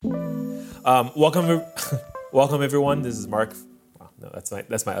Welcome, welcome everyone. This is Mark. Wow, no, that's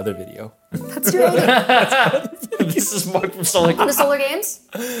my other video. That's your other. This is Mark from Solar On the Solar Games.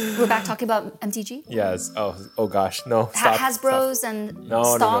 We're back talking about MTG. Yes. Oh gosh. No. Stop. Hasbros and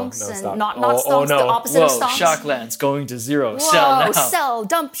stonks and stop. not Oh, stonks. no. The opposite of stonks. Shocklands going to zero. Whoa, Sell now. sell.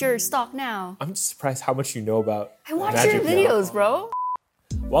 Dump your stock now. I'm just surprised how much you know about I watch Magic your now. videos, bro.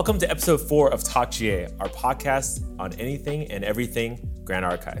 Welcome to episode 4 of TalkGA, our podcast on anything and everything Grand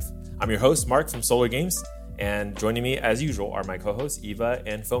Archive. I'm your host, Mark from Solar Games, and joining me as usual are my co-hosts, Eva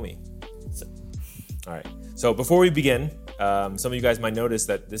and Fomi. All right. So before we begin, some of you guys might notice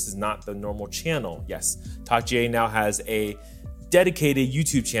that this is not the normal channel. Yes, TalkGA now has a dedicated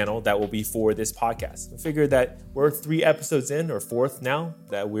YouTube channel that will be for this podcast. I figured that we're 3 episodes in, or 4th now,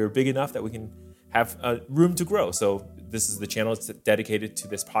 that we're big enough that we can have room to grow. So this is the channel that's dedicated to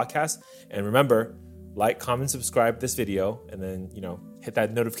this podcast. And remember, like, comment, subscribe this video, and then, hit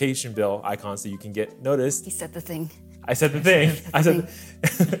that notification bell icon so you can get noticed. He said the thing. I said the thing.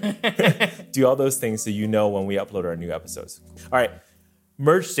 Do all those things so you know when we upload our new episodes. All right,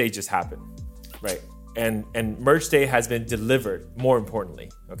 Merge Day just happened, right? And Merge Day has been delivered, more importantly,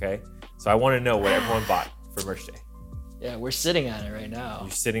 okay? So I want to know what everyone bought for Merge Day. Yeah, we're sitting on it right now.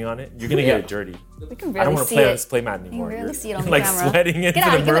 You're sitting on it? You're going to get it dirty. We can I don't barely want to see play on it. this playmat anymore. You can barely see it on You're the like camera. sweating into Get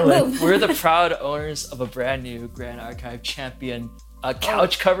out, the get it, Merlin. move. We're the proud owners of a brand new Grand Archive champion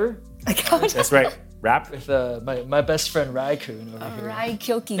couch cover That's right. Wrap? with my best friend Raikkoon over here. Rai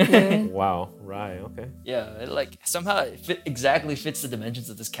Kyoki-kun. Wow. Right. Okay. Yeah, it somehow exactly fits the dimensions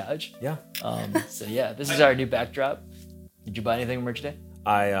of this couch. Yeah. So yeah, this is our new backdrop. Did you buy anything on Merch Day?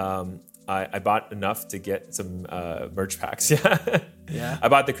 I bought enough to get some merch packs. Yeah. Yeah. I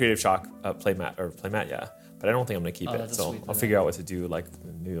bought the Creative Shock playmat. Yeah. But I don't think I'm gonna keep it. that's a So sweet I'll playmat. figure out what to do. Like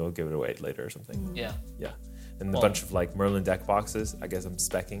maybe I'll give it away later or something. Yeah. Yeah. And a bunch of like Merlin deck boxes. I guess I'm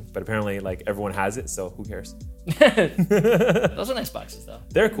specking, but apparently like everyone has it, so who cares? Those are nice boxes though.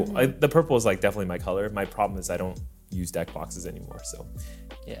 They're cool. The purple is like definitely my color. My problem is I don't use deck boxes anymore. So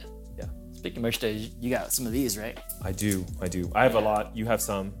Yeah. yeah, Speaking of Merch Day, you got some of these, right? I do. I have a lot. You have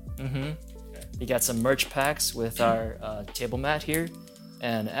some. You got some merch packs with our table mat here.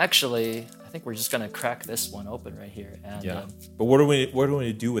 And actually, I think we're just going to crack this one open right here. And Yeah. But what do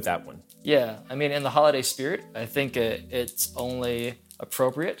we do with that one? yeah, I mean, in the holiday spirit, I think it's only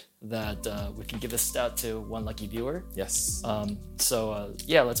appropriate that we can give this out to one lucky viewer. Yes.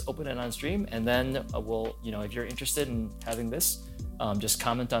 Yeah, let's open it on stream. And then we'll, if you're interested in having this, just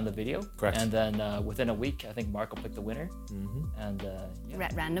comment on the video. Correct. And then within a week, I think Mark will pick the winner. And yeah.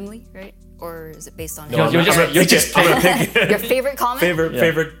 Randomly, right? Or is it based on No, I'm gonna pick your favorite comment?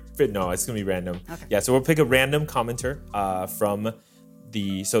 favorite. No, it's gonna be random. Okay. Yeah, so we'll pick a random commenter from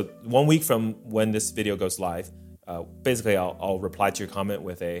so 1 week from when this video goes live. Basically, I'll reply to your comment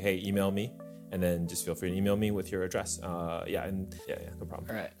with a hey, email me, and then just feel free to email me with your address. Yeah, no problem.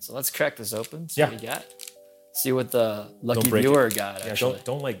 All right, so let's crack this open. See Yeah. what we got. See what the lucky break viewer it. got. Yeah, Actually,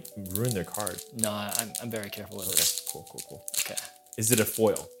 don't like ruin their card. no, I'm very careful with this. Cool. Okay. Is it a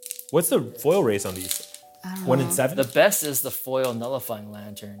foil? What's the foil race on these? 1 in 7. The best is the foil nullifying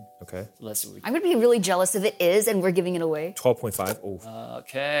lantern. Okay. Let's see. What we I'm going to be really jealous if it is and we're giving it away. 12.5. Oh,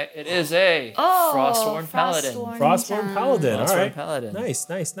 Okay, it is a Frostworn Paladin. Frostborn Paladin. All Frostborn right. Paladin. Nice.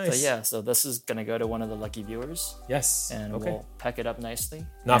 So yeah, so this is gonna go to one of the lucky viewers, Yes. and okay. we'll pack it up nicely.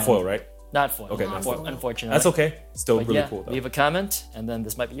 Not And- foil, right? Not foil. Okay, Not not foil. foil. Unfortunately. That's okay. Still But really yeah, cool though. leave a comment, and then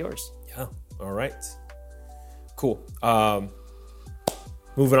this might be yours. Yeah. All right. Cool.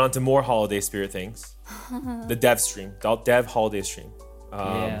 Moving on to more holiday spirit things. The dev stream, the dev holiday stream.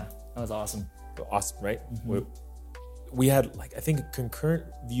 Yeah, that was awesome. Awesome, right? We had like, I think a concurrent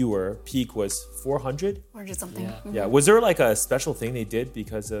viewer peak was 400. Or just something. Yeah. Yeah. Was there like a special thing they did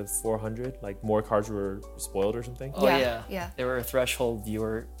because of 400? Like more cards were spoiled or something? Oh Yeah, yeah. yeah. There were threshold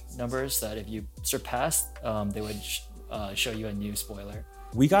viewer numbers that if you surpassed, they would show you a new spoiler.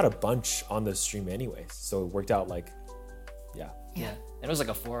 We got a bunch on the stream anyways, so it worked out like, yeah. Yeah. And it was like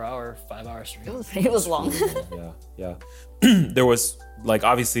a 4-hour, 5-hour stream. It was long. Yeah. There was like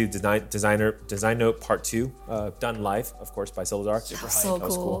obviously Design Note Part 2 done live, of course, by Silazar. Super hype. So That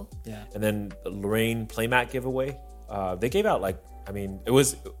was cool. Yeah. And then the Lorraine playmat giveaway. They gave out like, I mean, it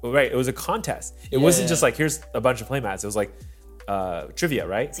was a contest. It wasn't just like here's a bunch of playmats. It was like trivia,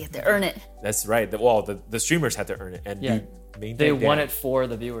 right? So you have to earn it. That's right. The streamers had to earn it, and Yeah. dude, Main They Deck won Dan, it for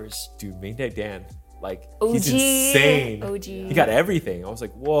the viewers. Dude, Main Deck Dan, like OG. he's insane. OG. He got everything. I was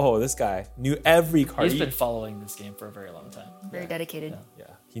like, whoa, this guy knew every card. He's been following this game for a very long time. Very dedicated. Yeah,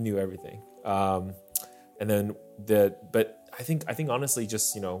 he knew everything. And then but I think honestly,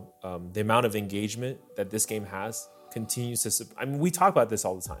 just the amount of engagement that this game has continues to. I mean, we talk about this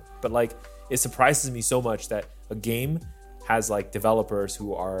all the time, but like it surprises me so much that a game has like developers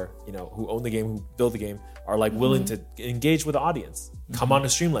who are, who own the game, who build the game, are like willing to engage with the audience, come on a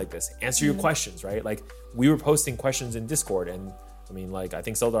stream like this, answer your questions, right? Like we were posting questions in Discord, and I mean, like I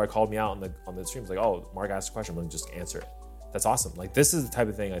think Seldar called me out on the streams, like, oh, Mark asked a question, I'm gonna just answer it. That's awesome. Like this is the type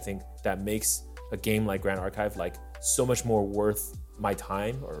of thing I think that makes a game like Grand Archive like so much more worth my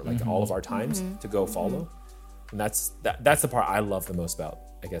time, or like all of our times to go follow. And that's the part I love the most about,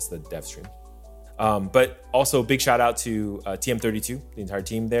 I guess, the dev stream. But also big shout out to TM32, the entire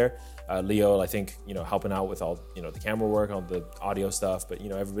team there. Leo, I think, helping out with all, the camera work, all the audio stuff, but,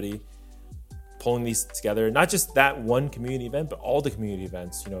 everybody pulling these together, not just that one community event, but all the community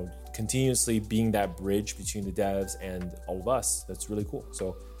events, continuously being that bridge between the devs and all of us. That's really cool.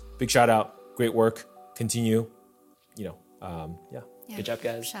 So big shout out, great work, continue, yeah. Good job,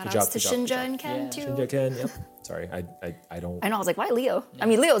 guys. Shout Good outs job, to good job, Shinja and Ken too. Shinja Ken, yep. Sorry, I don't. I know. I was like, why Leo? I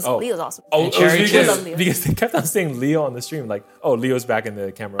mean, Leo's awesome. Oh, And Cherry it was too. because they kept on saying Leo on the stream, like, oh, Leo's back in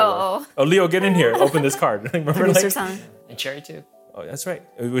the camera. Oh, Leo, get in here, open this card. Remember, Producer like, time. And Cherry too. oh, that's right.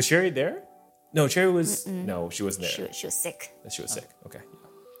 Was Sherry there? No, Cherry was. No, she wasn't there. She was sick. She was sick. Okay,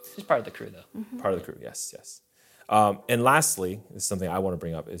 She's part of the crew though. part of the crew. Yes. And lastly, this is something I want to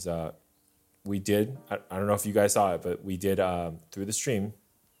bring up is we did. I don't know if you guys saw it, but we did through the stream.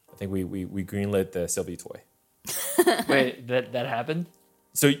 I think we greenlit the Sylvie toy. Wait, that happened?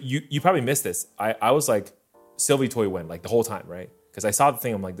 So you probably missed this. I was like, Sylvie toy win like the whole time, right? Because I saw the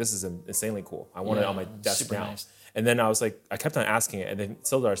thing, I'm like, this is insanely cool. I want it on my desk super now. nice. And then I was like, I kept on asking it, and then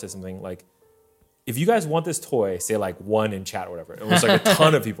Sildar said something like, if you guys want this toy, say like one in chat or whatever. It was like a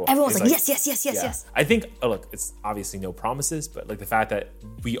ton of people. Everyone's It's like, yes. I think, look, it's obviously no promises, but like the fact that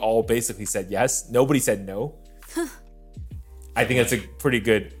we all basically said yes, nobody said no. I think that's a pretty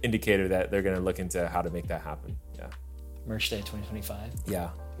good indicator that they're going to look into how to make that happen. Yeah. Merch Day 2025. Yeah.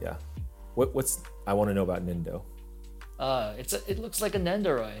 What's I want to know about Nindo. It looks like a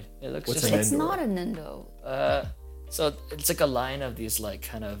Nendoroid. It looks What's just a like, It's not a Nendo. so it's like a line of these like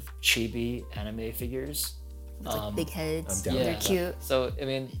kind of chibi anime figures. It's like big heads. I'm down. They're cute. So I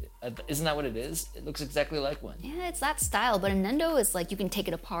mean, isn't that what it is? It looks exactly like one. Yeah, it's that style. But a Nendo is like you can take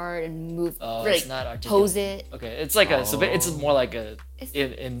it apart and move, Oh, like it's not articulate. pose it. Okay, it's like a. So it's more like a It's-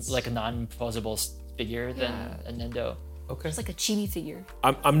 in like a non-posable figure than a Nendo. Okay. It's like a chibi figure.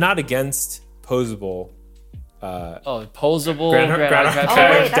 I'm not against posable. Oh, posable Grand Grand Archive. Archive.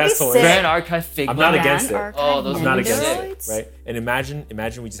 Oh, wait, that'd be That's hilarious. sick. Grand Archive figure. I'm not against it. Archive Oh, those I'm not against Nendoroids? it, right? And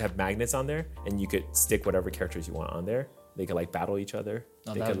imagine we just have magnets on there, and you could stick whatever characters you want on there. They could like battle each other.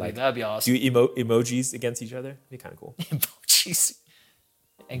 Oh, They that'd could be- like that'd be awesome. do emojis against each other. It'd be kind of cool. Jeez.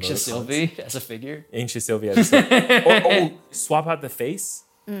 Anxious Sylvie as a figure. Ancient Sylvia, or swap out the face,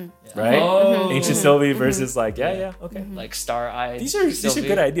 right? Oh. Ancient Sylvie versus like okay. Like star-eyed. These are Sylvie.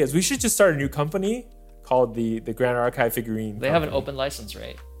 good ideas. We should just start a new company called the Grand Archive Figurine. They have an Company. open license,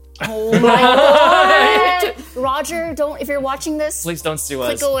 right? Oh my god! Roger, don't. If you're watching this, Please don't sue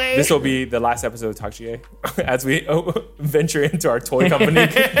click us. away. This will be the last episode of TalkGA as we venture into our toy company.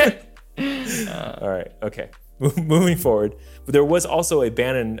 All right, okay. Moving forward, but there was also a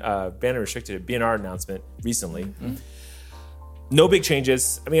ban restricted BNR announcement recently. No big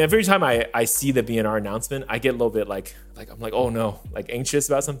changes. I mean, every time I see the BNR announcement, I get a little bit like I'm like, oh no, like anxious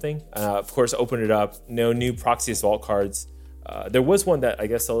about something. Of course, open it up. No new Proxy Assault cards. There was one that I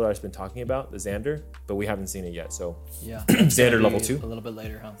guess Solar has been talking about, the Xander, but we haven't seen it yet. So Yeah. Xander level Maybe 2. A little bit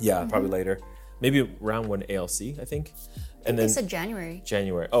later, huh? Yeah, probably later. Maybe round 1 ALC, I think. And they then said January.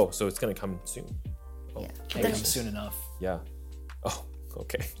 January. Oh, so it's gonna come soon. Yeah. Can't come soon enough. Yeah. Oh,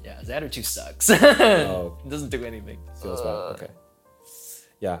 okay. Yeah, Xander 2 sucks. Oh, It doesn't do anything. feels bad. Okay.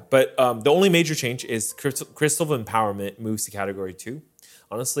 Yeah, but the only major change is Crystal of Empowerment moves to Category 2.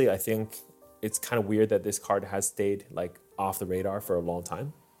 Honestly, I think it's kind of weird that this card has stayed like off the radar for a long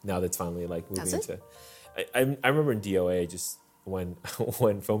time. Now that's finally like moving Does into. I remember in DOA just when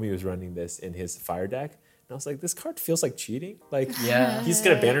Foamy was running this in his fire deck, and I was like, this card feels like cheating. Like, Yeah. he's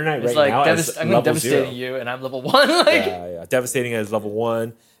gonna Banner Knight It's right like now as I'm gonna level devastating 0. you, and I'm level 1. Like, Yeah. Devastating as level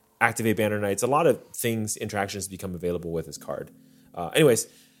 1. Activate Banner Knights. A lot of things, interactions become available with this card. Anyways,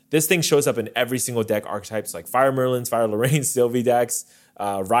 this thing shows up in every single deck archetypes like Fire Merlins, Fire Lorraine, Sylvie decks,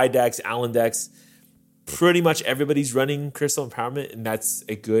 Ride decks, Allen decks. Pretty much everybody's running Crystal Empowerment, and that's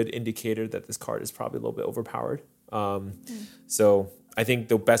a good indicator that this card is probably a little bit overpowered. So I think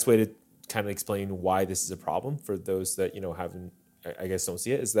the best way to kind of explain why this is a problem for those that haven't, I guess, don't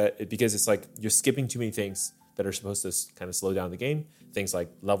see it, is that because it's like you're skipping too many things that are supposed to kind of slow down the game. Things like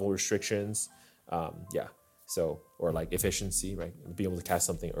level restrictions, so or like efficiency, right? Being able to cast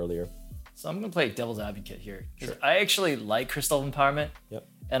something earlier. So I'm gonna play devil's advocate here. Sure. I actually like Crystal Empowerment, Yep.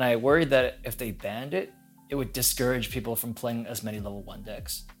 and I worried that if they banned it, it would discourage people from playing as many level 1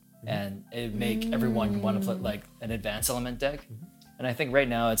 decks, and it'd make everyone want to play like an advanced element deck. And I think right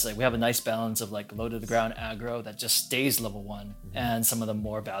now it's like we have a nice balance of like low to the ground aggro that just stays level 1, and some of the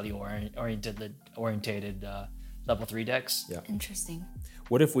more value orientated level 3 decks. Yeah. Interesting.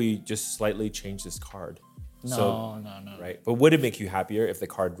 What if we just slightly change this card? No. Right. But would it make you happier if the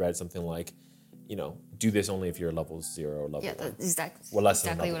card read something like, do this only if you're level 0 or level Yeah, 1? that's exactly. Well, less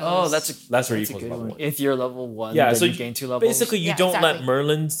than exactly level what I Oh, was. that's or a equals good level one. 1. If you're level 1, Yeah, then so you gain 2 levels. basically you Yeah, don't let exactly.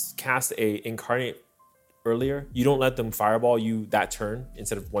 Merlins cast a incarnate earlier. You don't let them fireball you that turn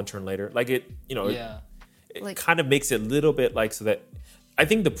instead of 1 turn later. Like it Like- kind of makes it a little bit like so that I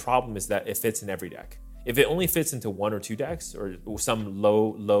think the problem is that it fits in every deck. If it only fits into 1 or 2 decks or some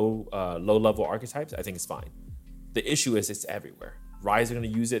low level archetypes, I think it's fine. The issue is it's everywhere. Rise are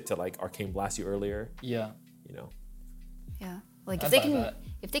going to use it to like arcane blast you earlier. Yeah. Yeah. Like I'd if they buy can, that.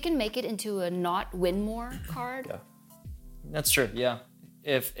 if they can make it into a not win more card. Yeah. That's true. Yeah.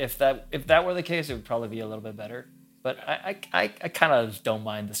 If that were the case, it would probably be a little bit better. But I kind of don't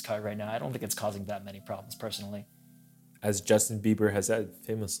mind this card right now. I don't think it's causing that many problems personally. As Justin Bieber has said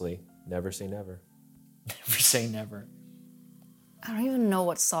famously, never say never. Never say never. I don't even know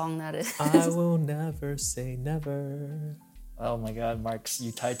what song that is. I will never say never. Oh my God, Mark's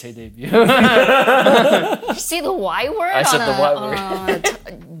Utaite debut. Did you say the Y word? I said on the a- Y on word.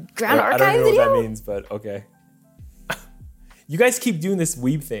 a Grand I Archive don't know video? what that means, but okay. You guys keep doing this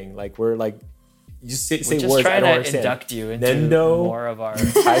weeb thing. Like we're like, you just say We're just words I trying don't to understand. induct you into Nendo, more of our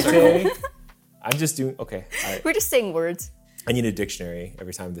Taipei. I'm just doing okay. All right. We're just saying words. I need a dictionary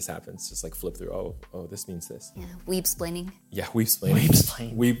every time this happens. Just like flip through. Oh, this means this. Yeah, weeb splaining. Yeah, weeb-splaining.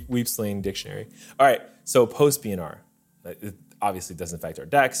 Weeb-splaining. Weeb-splaining dictionary. All right, so post BNR, it obviously doesn't affect our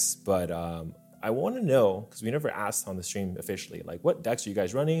decks, but I want to know, because we never asked on the stream officially, like what decks are you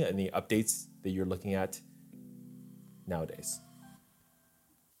guys running and the updates that you're looking at nowadays?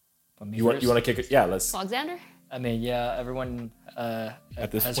 You want to kick it? Yeah, let's. Fogxander? I mean, yeah, everyone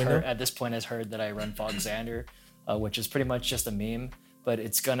this has point heard now? at this point has heard that I run Fogxander, which is pretty much just a meme, but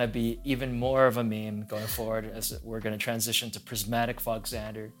it's gonna be even more of a meme going forward as we're gonna transition to Prismatic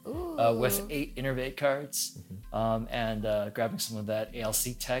Fogxander with 8 Innervate cards and grabbing some of that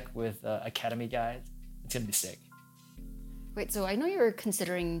ALC tech with Academy Guide. It's gonna be sick. Wait, so I know you were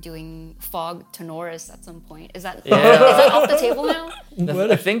considering doing Fog Tenoris at some point. Is that, Yeah. is that off the table now?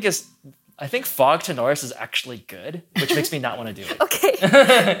 I think Fog Tenoris is actually good, which makes me not want to do it. Okay.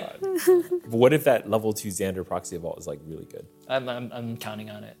 But what if that level 2 Xander proxy evolve is like really good? I'm counting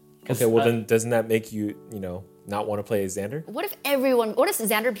on it. 'Cause, Okay, well then doesn't that make you, not want to play as Xander? What if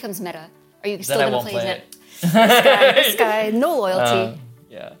Xander becomes meta? Are you still then I going to won't play play it. This guy, no loyalty.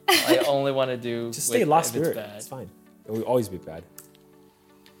 Yeah, I only want to do Just stay with- Lost if it's Spirit. bad. It's fine. It will always be bad.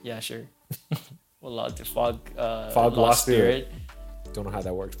 Yeah, sure. We'll log to Fog. Fog Lost Spirit. Don't know how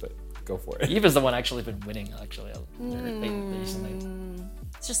that works, but go for it. Eva's the one actually been winning recently.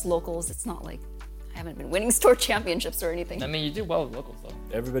 It's just locals. It's not like I haven't been winning store championships or anything. I mean, you do well with locals though.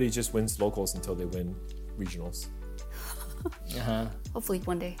 Everybody just wins locals until they win regionals. Hopefully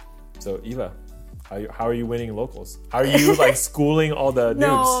one day. So Eva, how are you winning locals? How are you like schooling all the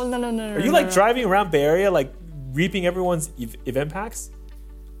noobs? No. Are you like driving around Bay Area like reaping everyone's event packs?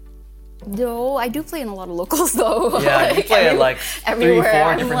 No, I do play in a lot of locals though. Yeah, you play at like 3-4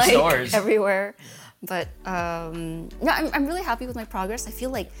 everywhere. different I'm, stores. Everywhere. But no, I'm really happy with my progress. I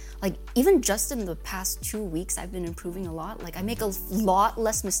feel like even just in the past 2 weeks, I've been improving a lot. Like I make a lot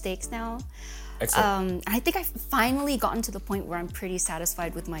less mistakes now. Excellent. And I think I've finally gotten to the point where I'm pretty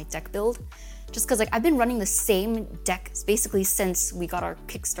satisfied with my deck build. Just because I've been running the same deck basically since we got our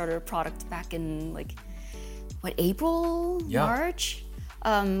Kickstarter product back in April, Yeah. March.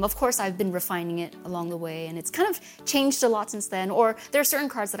 Of course, I've been refining it along the way, and it's kind of changed a lot since then. Or there are certain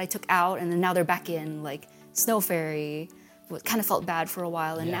cards that I took out, and then now they're back in, like Snow Fairy. It kind of felt bad for a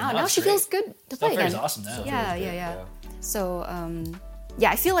while, and Yeah, now it's she great. feels good to play Fairy's again. awesome now. Yeah. So,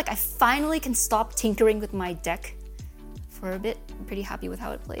 I feel like I finally can stop tinkering with my deck for a bit. I'm pretty happy with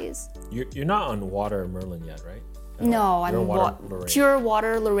how it plays. You're not on Water Merlin yet, right? No, You're I'm on Water Lorraine. pure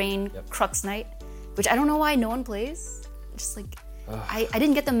Water Lorraine Yep. Crux Knight, which I don't know why no one plays. Just like I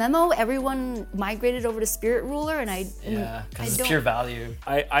didn't get the memo. Everyone migrated over to Spirit Ruler, and I because it's don't- pure value.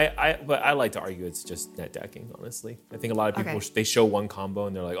 But I like to argue it's just net decking, honestly. I think a lot of people, Okay. they show one combo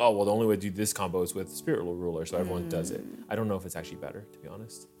and they're like, oh, well, the only way to do this combo is with Spirit Ruler, so everyone does it. I don't know if it's actually better, to be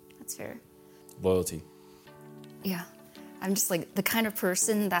honest. That's fair. Loyalty. Yeah, I'm just like the kind of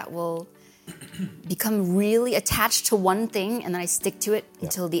person that will become really attached to one thing, and then I stick to it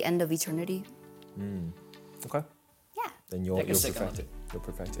until the end of eternity. Okay. Yeah. Then you'll Take a second perfect it. You'll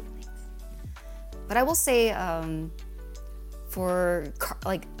perfect it. But I will say, for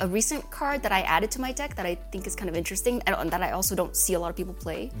like a recent card that I added to my deck that I think is kind of interesting, and that I also don't see a lot of people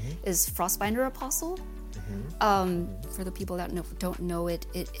play, is Frostbinder Apostle. For the people that don't know it,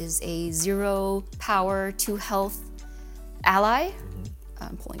 it is a 0 power, 2 health ally.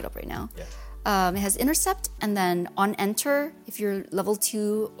 I'm pulling it up right now. Yeah. It has intercept, and then on enter, if you're level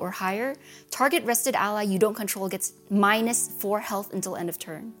 2 or higher, target rested ally you don't control gets -4 health until end of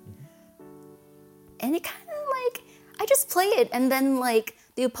turn. And it kind of like, I just play it, and then like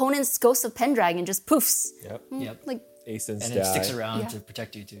the opponent's Ghost of Pendragon just poofs. Yep. Like, Asins And die. it sticks around Yeah. to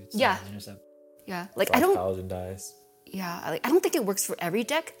protect you too. So Yeah. intercept. yeah, like Frost I don't, Paladin dies. I don't think it works for every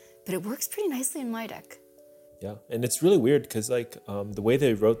deck, but it works pretty nicely in my deck. Yeah, and it's really weird because like the way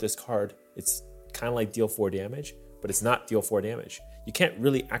they wrote this card, it's kind of like deal 4 damage, but it's not deal 4 damage. You can't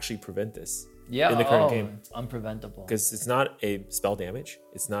really actually prevent this Yeah. in the current game It's unpreventable. because it's not a spell damage,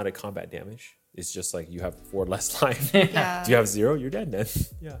 it's not a combat damage. It's just like you have 4 less life. Yeah. Do you have 0? You're dead then.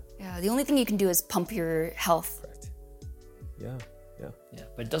 Yeah, Yeah, the only thing you can do is pump your health. correct. Yeah. Yeah,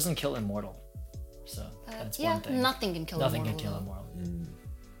 but it doesn't kill immortal. So that's Yeah, one thing. nothing can kill Nothing Immortal, can kill though. immortal.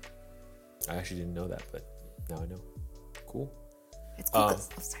 I actually didn't know that, but now I know. Cool. It's cool. 'Cause-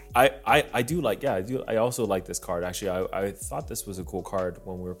 sorry. I do like, yeah, I also like this card. Actually, I thought this was a cool card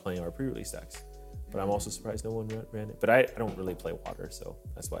when we were playing our pre-release decks, but I'm also surprised no one ran it. But I don't really play water, so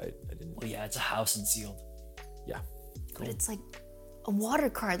that's why I didn't. Well, yeah, it's a house and sealed. Yeah. But it's like a water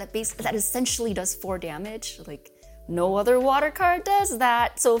card that essentially does 4 damage. Like no other water card does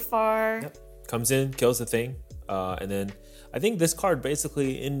that so far. Yep. Comes in, kills the thing, and then I think this card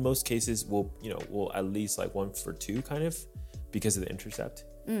basically, in most cases, will at least like 1 for 2 kind of because of the intercept.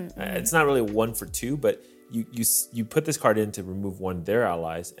 It's not really 1 for 2, but you put this card in to remove one of their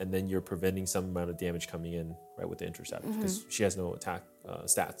allies, and then you're preventing some amount of damage coming in right with the intercept because she has no attack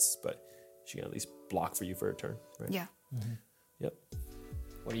stats, but she can at least block for you for a turn. Right? Yeah. Yep.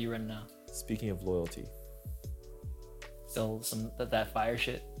 What are you running now? Speaking of loyalty, Still some that fire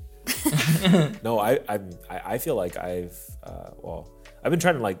shit. no, I feel like I've been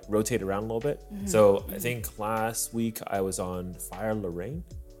trying to like rotate around a little bit. So I think last week I was on Fire Lorraine.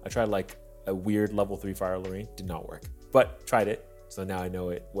 I tried like a weird level 3 Fire Lorraine, did not work, but tried it. So now I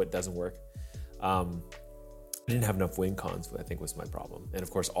know what doesn't work. I didn't have enough win cons, I think was my problem. And of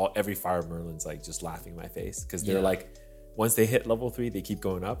course, every Fire Merlin's like just laughing in my face because they're like, once they hit level 3, they keep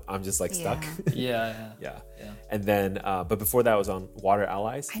going up. I'm just like stuck. Yeah. Yeah. And then, but before that, I was on Water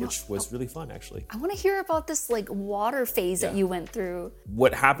Allies, which was really fun, actually. I want to hear about this like water phase that you went through.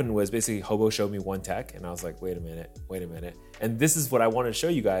 What happened was basically Hobo showed me one tech, and I was like, wait a minute. And this is what I wanted to show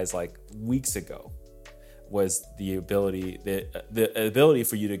you guys like weeks ago, was the ability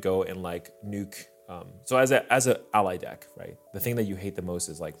for you to go and like nuke. So as a ally deck, right? The thing that you hate the most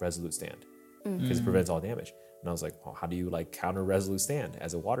is like Resolute Stand because it prevents all damage. And I was like, well, how do you like counter Resolute Stand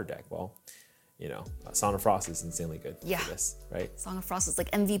as a water deck? Well, Song of Frost is insanely good for this, right? Song of Frost is like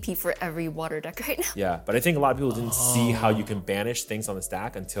MVP for every water deck right now. Yeah, but I think a lot of people didn't see how you can banish things on the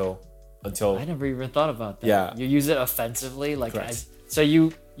stack until. I never even thought about that. Yeah. You use it offensively, like Correct. so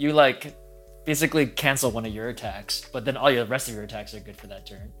you like basically cancel one of your attacks, but then all your rest of your attacks are good for that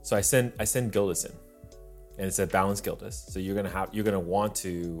turn. So I send Gildas in, and it's a balanced Gildas. So you're gonna want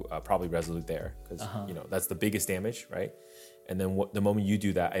to probably Resolute there because that's the biggest damage, right? And then the moment you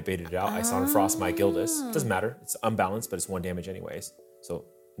do that, I baited it out. I Song of Frost my Gildas. Doesn't matter. It's unbalanced, but it's 1 damage anyways. So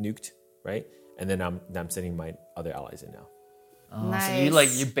nuked, right? And then I'm sending my other allies in now. Nice.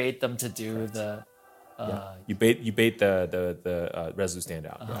 So you bait them to do the. You bait the Resolute Stand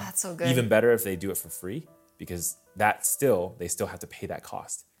out. Yeah. That's so good. Even better if they do it for free because they still have to pay that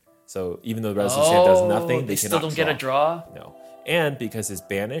cost. So even though the Resolute Stand does nothing, they still cannot don't get a draw. No. And because it's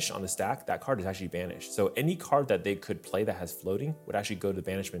banished on the stack, that card is actually banished. So any card that they could play that has floating would actually go to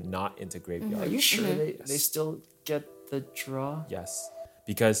banishment, not into graveyard. Are you sure they still get the draw? Yes.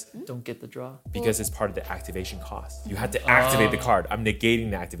 Because Don't get the draw. it's part of the activation cost. You have to activate the card. I'm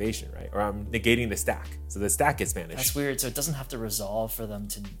negating the activation, right? Or I'm negating the stack. So the stack gets banished. That's weird. So it doesn't have to resolve for them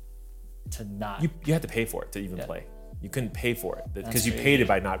to not. You have to pay for it to even play. You couldn't pay for it because you crazy. paid it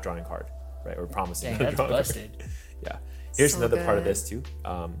by not drawing a card, right? Or promising. Dang, not that's drawing a card. busted. Yeah. Here's So another part of good. this too.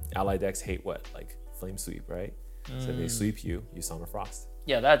 Ally decks hate what? Like Flame Sweep, right? So if they sweep you Song of Frost.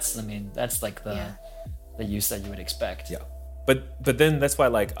 Yeah, that's like the use that you would expect. Yeah. But then that's why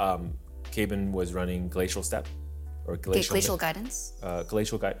like Caben was running Glacial Step or glacial guidance.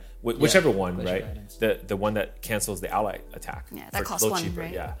 Glacial guide, whichever one, glacial right? guidance. The one that cancels the ally attack. Yeah, that for costs a little one, cheaper.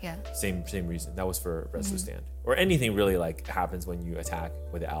 right? Yeah. Yeah. Same reason. That was for Resto Stand or anything really like happens when you attack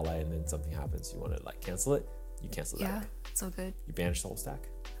with the ally and then something happens. You want to like cancel it. You cancel that. Yeah, Way. so good. You banish the whole stack.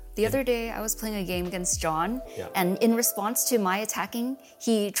 The other day, I was playing a game against John, Yeah. and in response to my attacking,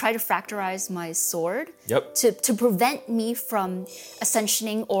 he tried to fracturize my sword Yep. to prevent me from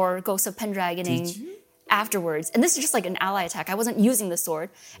ascensioning or Ghost of Pendragoning afterwards. And this is just like an ally attack. I wasn't using the sword.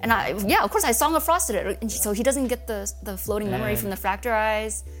 And of course, I Song of Frosted it. And so he doesn't get the floating memory from the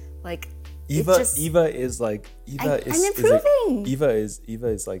fracturize. Like, Eva is like I'm improving. Eva is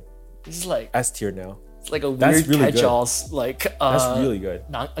like This is like S tier now. it's like a That's weird really good. catch-all like That's really good.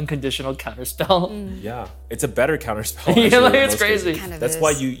 unconditional counterspell. Yeah, it's a better counterspell. Yeah, actually, like, in it's most crazy. cases. Kind of That's is.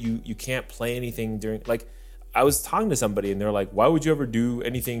 why you can't play anything during like. I was talking to somebody and they're like, "Why would you ever do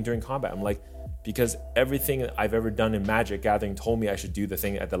anything during combat?" I'm like, "Because everything I've ever done in Magic Gathering told me I should do the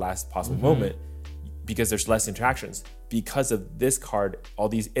thing at the last possible moment." Because there's less interactions. Because of this card, all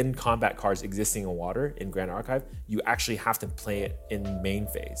these in combat cards existing in water in Grand Archive, you actually have to play it in main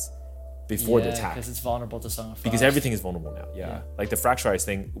phase before the attack. because it's vulnerable to Song of Frost. Because everything is vulnerable now. Yeah. Like the Fracturize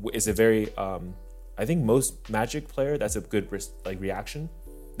thing is a very, I think most Magic player, that's a good reaction.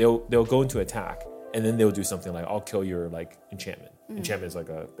 They'll go into attack and then they'll do something like, I'll kill your like enchantment. Enchantment is like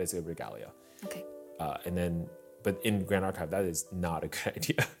basically a regalia. Okay. But in Grand Archive, that is not a good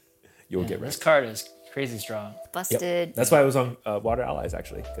idea. You'll get This wrecked. card is crazy strong. Busted. That's why I was on Water Allies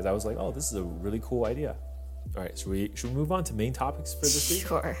actually, because I was like, oh, this is a really cool idea. All right, should we move on to main topics for this week?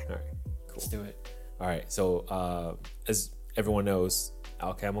 Sure. All right, cool. Let's do it. All right, so as everyone knows,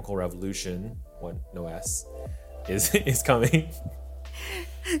 Alchemical Revolution, no S, is coming.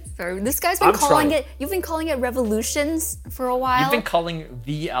 Sorry, this guy's been I'm calling trying. it. You've been calling it Revolutions for a while. You've been calling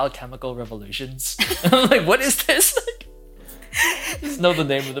the Alchemical Revolutions. I'm like, what is this? Just know the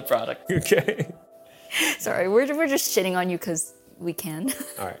name of the product. Okay. Sorry, we're just shitting on you because we can.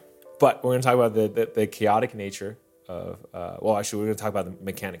 All right, but we're going to talk about the chaotic nature of. Well, actually, we're going to talk about the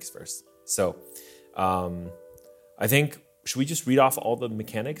mechanics first. So, I think should we just read off all the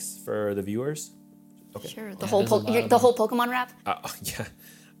mechanics for the viewers? Okay. Sure. The there's whole a lot of the whole Pokemon rap. Yeah,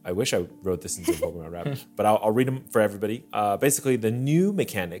 I wish I wrote this into a Pokemon rap, but I'll read them for everybody. Basically, the new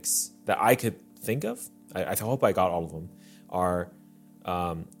mechanics that I could think of, I hope I got all of them, are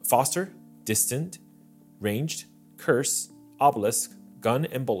Foster, Distant, Ranged, Curse, Obelisk, Gun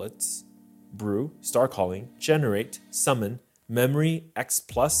and Bullets, Brew, Star Calling, Generate, Summon, Memory, X+,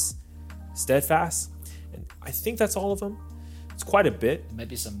 Steadfast, and I think that's all of them. It's quite a bit. There might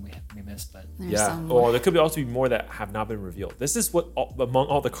be some we missed, but There's Yeah, some more. or there could also be more that have not been revealed. This is what among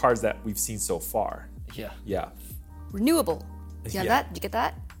all the cards that we've seen so far. yeah. Yeah, Renewable. Yeah, Yeah. that. Did you get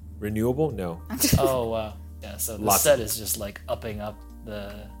that? renewable? No. Oh wow. Yeah. So the Lots set of- is just like upping up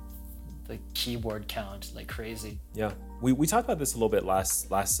the keyword count like crazy. Yeah, we talked about this a little bit last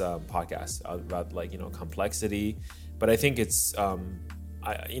podcast about like complexity, but I think it's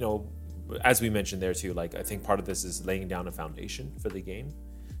as we mentioned there too, like I think part of this is laying down a foundation for the game.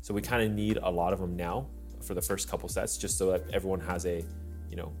 So we kind of need a lot of them now for the first couple sets, just so that everyone has a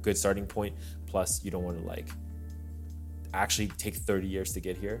good starting point. Plus, you don't want to like actually take 30 years to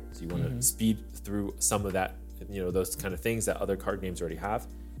get here, so you want to speed through some of that, those kind of things that other card games already have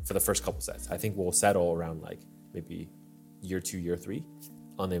for the first couple sets. I think we'll settle around like maybe year 2, year 3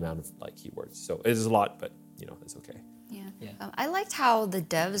 on the amount of like keywords. So it is a lot, but it's okay. Yeah. I liked how the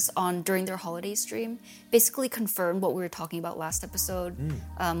devs during their holiday stream basically confirmed what we were talking about last episode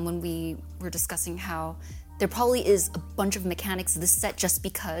when we were discussing how there probably is a bunch of mechanics this set just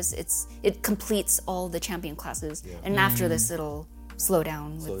because it completes all the champion classes, and after this it'll slow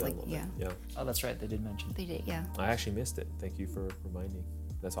down with Slow down like a little bit. Yeah. Oh, that's right. They did mention. they did I actually missed it. Thank you for reminding.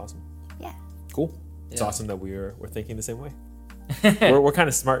 That's awesome. yeah. Cool. It's Yeah. awesome that we're thinking the same way. we're kind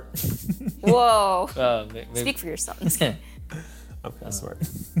of smart. Whoa. Maybe, Speak for yourself. I'm kind of smart.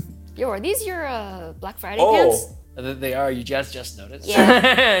 Yo, are these your Black Friday Oh. pants? They are. You just noticed.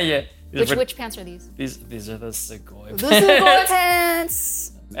 Yeah. Yeah. Which pants are these? These are the Segoy. The Sugoi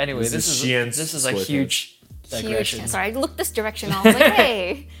pants. Anyway, This this is is Xian's this is a sweatpants. huge Huge digression. pants. Sorry, I looked this direction. I was like,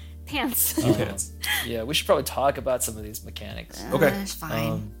 hey, pants. Pants. Yeah, we should probably talk about some of these mechanics. Okay. It's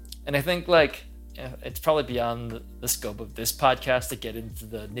fine. And I think like it's probably beyond the scope of this podcast to get into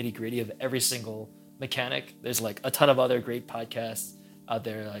the nitty gritty of every single mechanic. There's like a ton of other great podcasts out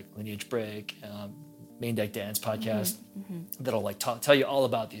there, like Lineage Break, Main Deck Dance podcast, that'll like tell you all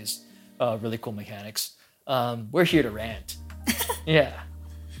about these really cool mechanics. We're here to rant. Yeah.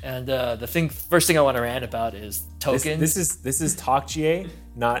 And first thing I want to rant about is tokens. This is TalkGA,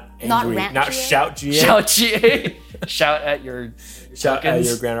 not Not angry, rant not GA? shout GA. Shout GA. Shout at your Shout tokens.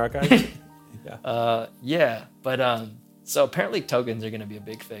 at your Grand Archive. Yeah, but so apparently tokens are going to be a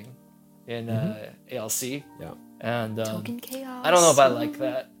big thing in ALC. Yeah. And Token chaos. I don't know if I like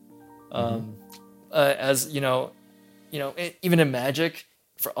that. As you know, even in Magic,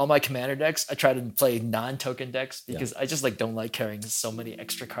 for all my commander decks, I try to play non-token decks because I just don't like carrying so many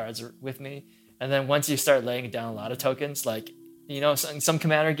extra cards with me. And then once you start laying down a lot of tokens, in some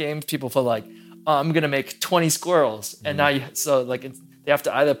commander games, people put I'm gonna make 20 squirrels, and now they have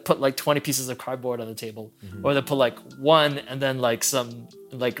to either put 20 pieces of cardboard on the table, or they put one and then some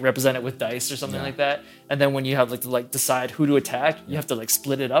represent it with dice or something like that. And then when you have to decide who to attack, you have to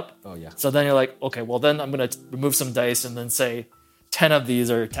split it up. Oh yeah. So then you're okay, well then I'm gonna remove some dice and then say 10 of these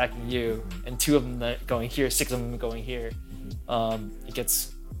are attacking you, and 2 of them going here, 6 of them going here. It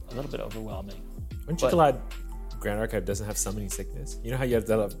gets a little bit overwhelming. Aren't you glad Grand Archive doesn't have summoning sickness? You know how you have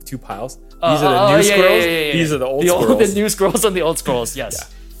 2 piles? These These are the new scrolls. These are the old scrolls. The new scrolls and the old scrolls,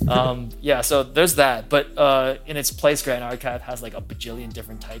 yes. So there's that. But in its place, Grand Archive has a bajillion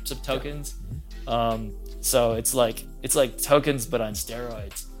different types of tokens. So it's like tokens but on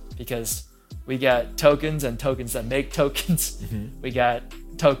steroids, because we got tokens and tokens that make tokens. We got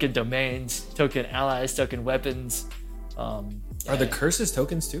token domains, token allies, token weapons. Are the curses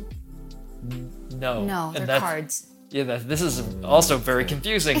tokens too? No. No, they're cards. Yeah, this is also very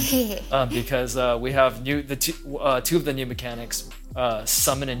confusing because we have two of the new mechanics,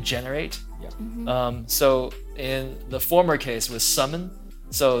 summon and generate. Yeah. So in the former case was summon.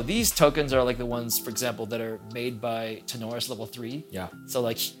 So these tokens are the ones, for example, that are made by Tenoris level 3. Yeah. So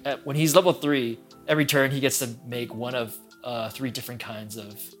when he's level 3, every turn he gets to make one of 3 different kinds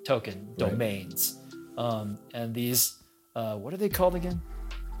of token domains. And these, what are they called again?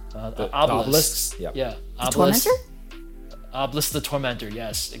 The obelisks. Yeah. Obelisk. Tormentor? Obelisk the Tormentor,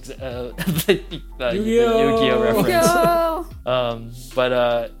 yes. The Yu-Gi-Oh reference.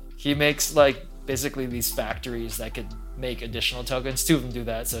 But he makes basically these factories that could make additional tokens. 2 of them do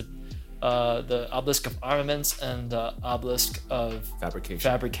that. So the Obelisk of Armaments and the Obelisk of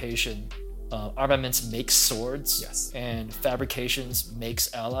Fabrication. Armaments makes swords, and Fabrications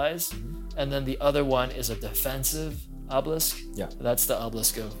makes allies. And then the other one is a defensive obelisk. Yeah. That's the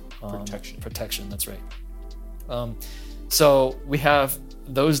Obelisk of Protection, that's right. So we have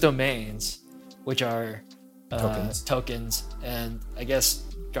those domains, which are tokens, and I guess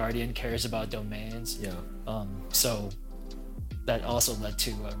Guardian cares about domains. Yeah. So that also led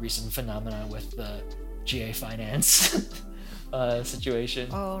to a recent phenomenon with the GA finance situation.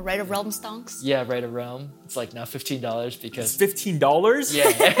 Oh, Right of Realm stonks? Yeah, Right of Realm. It's now $15 because It's $15?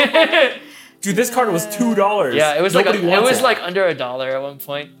 yeah. Dude, this card was $2. Yeah, it was Nobody wants it. under $1 at one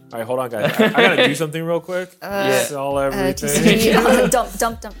point. All right, hold on, guys. I gotta do something real quick. Sell everything.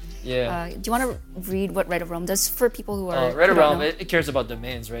 Dump. Yeah. Do you want to read what Right of Realm does for people who are... Right of who don't Realm, know? it cares about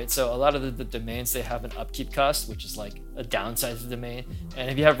domains, right? So a lot of the domains, they have an upkeep cost, which is a downside to the domain.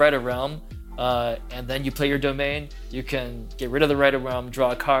 And if you have Right of Realm, and then you play your domain, you can get rid of the Right of Realm, draw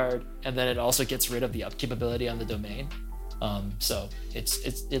a card, and then it also gets rid of the upkeep ability on the domain. So it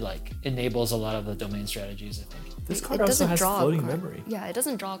enables a lot of the domain strategies, I think. This card also has floating memory. Yeah, it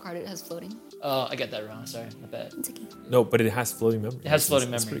doesn't draw a card, it has floating. Oh, I got that wrong. Sorry, my bad. It's okay. No, but it has floating memory. It has floating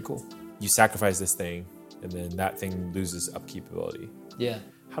That's memory. pretty cool. You sacrifice this thing, and then that thing loses upkeep ability. Yeah.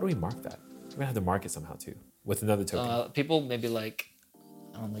 How do we mark that? We're gonna have to mark it somehow too, with another token. People maybe I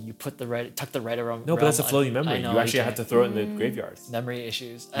don't know. You tuck the right around. No, but that's a floating memory. I know, you actually okay. have to throw it in the graveyard. Memory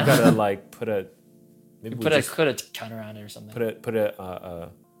issues. You gotta put a. Maybe put a counter on it or something. Put a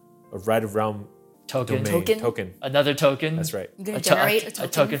Right of Realm token. domain token. Another token. That's right. You're going to generate a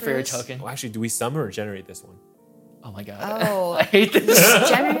token for your this? token. Oh, actually, do we summon or generate this one? Oh my god. Oh. I hate this.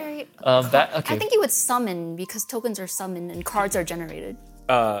 Generate... Okay. I think you would summon because tokens are summoned and cards are generated.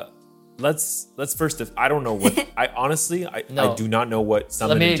 Let's first. I don't know what. I honestly, I do not know what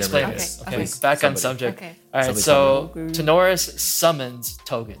summon. Let me and explain generate this. is. Okay. Please, Back on somebody. subject. Okay. All right. Somebody So tell me. Tenoris summons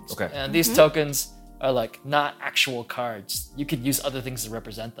tokens. Okay. And these tokens are not actual cards. You could use other things to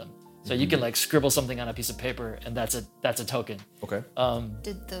represent them. So you can scribble something on a piece of paper, and that's a token. Okay.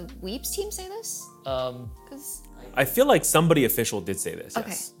 Did the Weeps team say this? 'Cause I feel like somebody official did say this. Okay.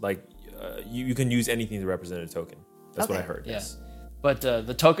 Yes. You can use anything to represent a token. That's what I Okay. heard. Yeah. Yes. But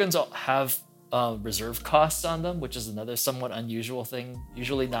the tokens have reserve costs on them, which is another somewhat unusual thing.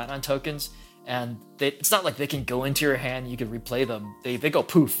 Usually not on tokens. And it's not like they can go into your hand, you can replay them. They go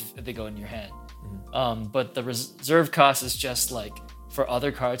poof if they go in your hand. But the reserve cost is just for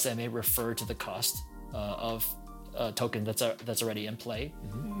other cards that may refer to the cost of token that's already in play.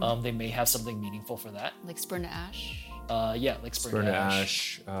 They may have something meaningful for that. Like Spurn to Ash. Yeah, like Spurn to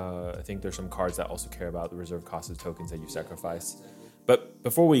Ash. I think there's some cards that also care about the reserve cost of tokens that you sacrifice. But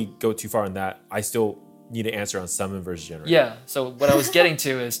before we go too far on that, I still need to answer on summon versus generate. Yeah. So what I was getting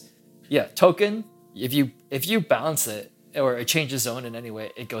to is, token. If you balance it or it changes zone in any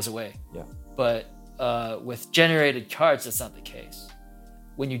way, it goes away. Yeah. But with generated cards, that's not the case.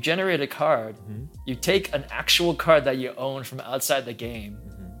 When you generate a card, you take an actual card that you own from outside the game.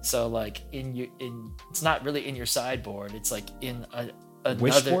 So like it's not really in your sideboard. It's like in a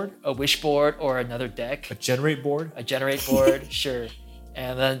wish board or another deck. A generate board, sure.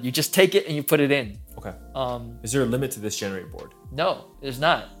 And then you just take it and you put it in. Okay. Is there a limit to this generate board? No, there's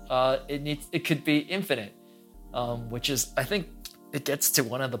not. It could be infinite, which is, I think it gets to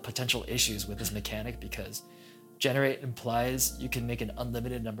one of the potential issues with this mechanic, because generate implies you can make an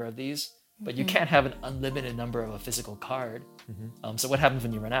unlimited number of these, but you can't have an unlimited number of a physical card. So what happens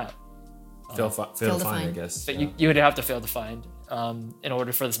when you run out? Fail to find, I guess. But you would have to fail to find in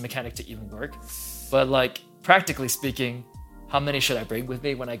order for this mechanic to even work. But like, practically speaking, how many should I bring with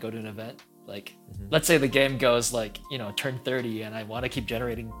me when I go to an event? Like, let's say the game goes like, turn 30 and I want to keep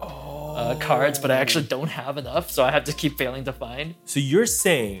generating cards, but I actually don't have enough, so I have to keep failing to find. So you're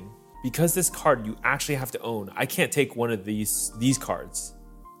saying, because this card you actually have to own, I can't take one of these cards.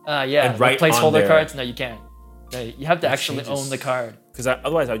 And write placeholder cards? No, you can't. No, you have to actually own the card. Because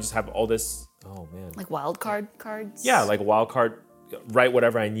otherwise I would just have all this, oh man. Like wild card cards? Yeah, like a wild card. Write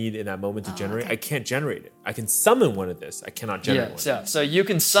whatever I need in that moment to generate. Okay. I can't generate it. I can summon one of this. I cannot generate one. Yeah, so you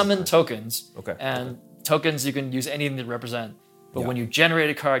can summon tokens. Okay. And tokens, you can use anything to represent. But when you generate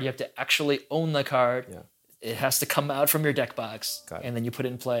a card, you have to actually own the card. Yeah. It has to come out from your deck box. And then you put it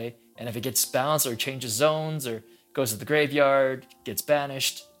in play. And if it gets bounced or changes zones or goes to the graveyard, gets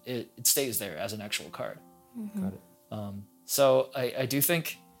banished, it stays there as an actual card. Got it. So I do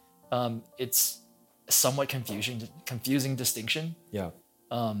think it's a somewhat confusing distinction. Yeah.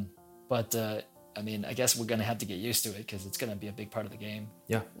 But I mean, I guess we're going to have to get used to it because it's going to be a big part of the game.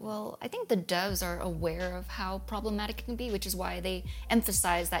 Yeah. Well, I think the devs are aware of how problematic it can be, which is why they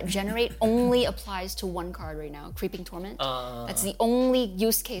emphasize that generate only applies to one card right now, Creeping Torment. That's the only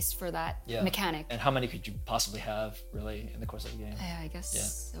use case for that mechanic. And how many could you possibly have, really, in the course of the game? Yeah, I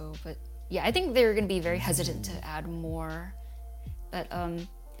guess so. But yeah, I think they're going to be very hesitant to add more. But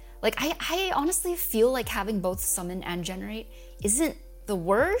like, I honestly feel like having both summon and generate isn't the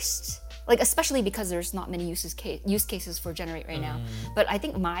worst. Like, especially because there's not many use cases for generate right now. But I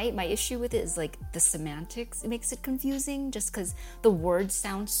think my issue with it is like the semantics. It makes it confusing just because the words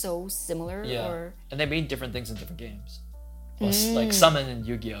sound so similar. Yeah, and they mean different things in different games. Plus, like summon in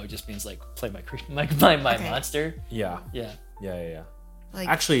Yu-Gi-Oh just means like play my monster. Yeah. Yeah. Like,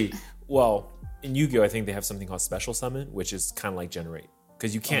 Actually, well, in Yu-Gi-Oh, I think they have something called special summon, which is kind of like generate,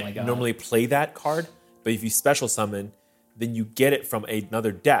 because you can't normally play that card, but if you special summon, then you get it from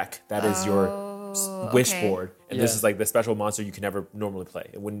another deck that is your wish board, and this is like the special monster you can never normally play.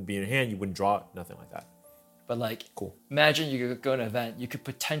 It wouldn't be in your hand, you wouldn't draw it, nothing like that. But like, cool. Imagine you could go to an event, you could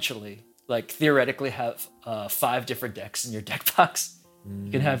potentially, like theoretically, have 5 different decks in your deck box.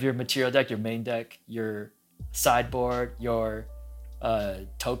 You can have your material deck, your main deck, your sideboard, your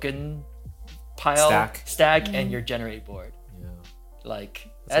token pile stack, and your generate board. Yeah, like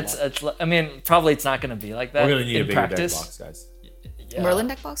that's I mean, probably it's not going to be like that. We're going to need in a bigger practice. deck box, guys. Yeah. Merlin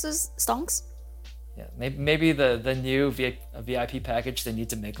deck boxes, stonks. Yeah, maybe the new VIP package, they need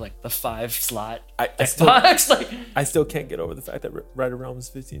to make like the 5-slot deck box. Like, I still can't get over the fact that Rider Realm is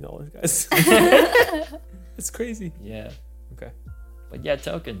 $15, guys. It's crazy. Yeah. Okay. But yeah,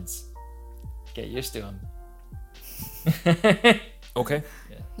 tokens. Get used to them. Okay.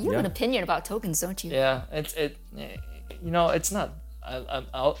 Yeah. You have an opinion about tokens, don't you? Yeah, it's not.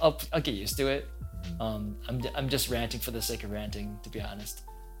 I'll get used to it. I'm just ranting for the sake of ranting, to be honest.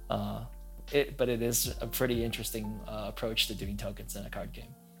 But it is a pretty interesting approach to doing tokens in a card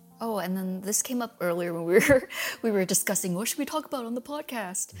game. Oh, and then this came up earlier when we were discussing what should we talk about on the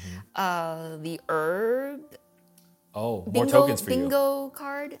podcast. The herb. Oh, more tokens for you. Bingo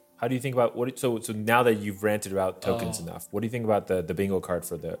card. How do you think about what? So now that you've ranted about tokens enough, what do you think about the bingo card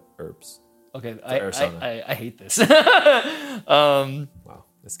for the herbs? Okay, I hate this. Wow,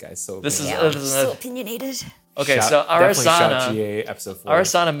 this guy's so. This is so opinionated. Okay, so GA episode 4.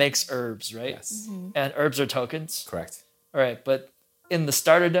 Arasana makes herbs, right? Yes. And herbs are tokens. Correct. All right, but in the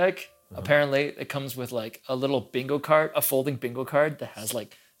starter deck, apparently it comes with like a little bingo card, a folding bingo card that has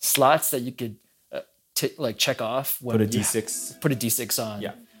like slots that you could check off when put a D6 on.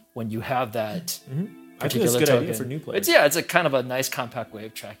 Yeah. When you have that think that's a particular good token. idea for new players. It's a kind of a nice compact way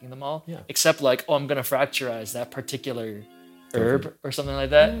of tracking them all. Yeah. Except like, I'm gonna fracturize that particular herb or something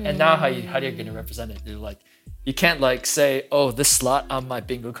like that. And now how are you gonna represent it? You're like, you can't like say, oh, this slot on my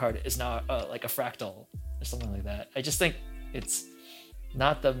bingo card is now like a fractal or something like that. I just think it's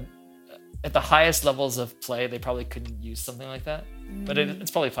not at the highest levels of play, they probably couldn't use something like that. But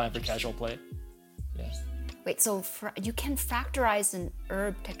it's probably fine for casual play. Yeah. Wait, so you can fracturize an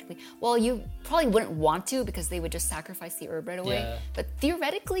herb technically. Well, you probably wouldn't want to because they would just sacrifice the herb right away. Yeah. But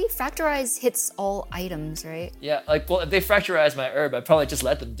theoretically, fracturize hits all items, right? Yeah, like, well, if they fracturize my herb, I'd probably just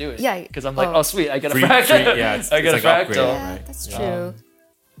let them do it. Yeah. Because I'm like, oh, sweet, I get a Free- fractal. yeah, it's I get like a fractal. upgrade, Yeah, right? that's true.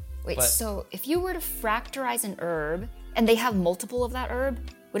 Wait, but- so if you were to fracturize an herb and they have multiple of that herb,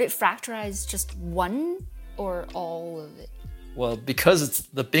 would it fracturize just one or all of it? Well, because it's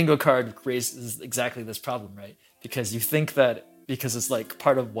the bingo card raises exactly this problem, right? Because you think that because it's like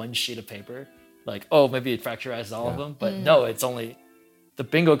part of one sheet of paper, like, oh, maybe it fracturizes all of them, but no, it's only the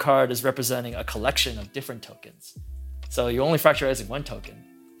bingo card is representing a collection of different tokens. So you're only fracturizing one token,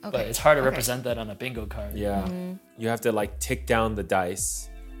 but it's hard to represent that on a bingo card. Yeah. You have to like tick down the dice,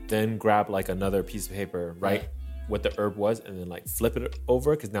 then grab like another piece of paper, write what the herb was, and then like flip it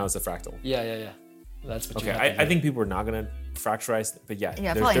over because now it's a fractal. Yeah. That's what you Okay, have to do. I think people are not gonna fracturize, but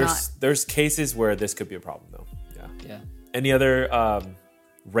Yeah, probably there's cases where this could be a problem though. Yeah. Any other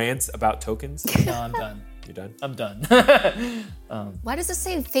rants about tokens? No, I'm done. You're done? I'm done. Why does it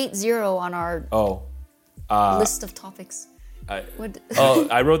say Fate Zero on our list of topics?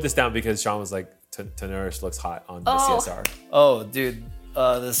 I wrote this down because Sean was like, Tenoris looks hot on the CSR. Oh, dude,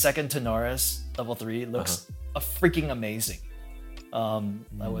 the second Tenoris level 3 looks freaking amazing.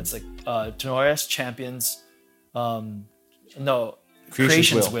 It's like Tenoris champions.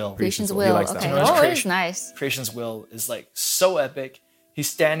 Creation's Will. Creation's He Will. likes that Okay. one. Oh, it Creation- is nice. Creation's Will is like so epic. He's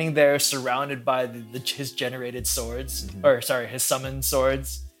standing there surrounded by his generated swords, his summoned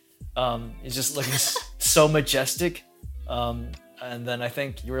swords. He's just looking so majestic. And then I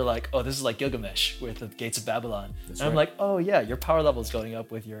think you were like, oh, this is like Gilgamesh with the Gates of Babylon. I'm like, oh yeah, your power level is going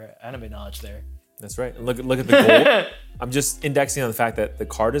up with your anime knowledge there. That's right. And look at the gold. I'm just indexing on the fact that the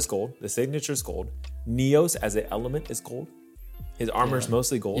card is gold, the signature is gold, Neos as an element is gold, his armor is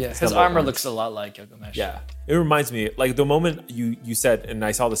mostly gold. Yeah, It's his double armor orange. looks a lot like Gilgamesh. Yeah, it reminds me like the moment you said, and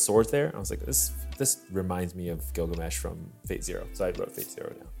I saw the swords there, I was like, this reminds me of Gilgamesh from Fate Zero. So I wrote Fate Zero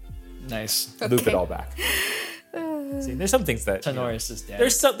down. Nice. Loop it all back. See, there's some things that Tenoris is dead.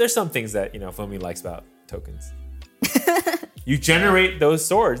 there's some things that Fomi likes about tokens. You generate those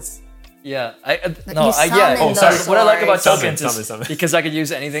swords. Yeah, summon Oh, sorry. those What I like about swords. tokens is Summon. because I could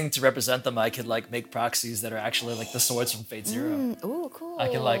use anything to represent them. I could like make proxies that are actually like the swords from Fate Zero. Ooh, cool. I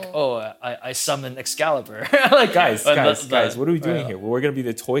can like, I summon Excalibur. Like Guys, what are we doing right. here? Well, we're gonna be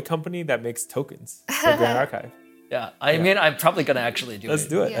the toy company that makes tokens for Grand Archive. Yeah, I mean, I'm probably gonna actually do Let's it.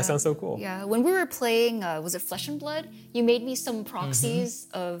 do it. Yeah. That sounds so cool. Yeah, when we were playing, was it Flesh and Blood? You made me some proxies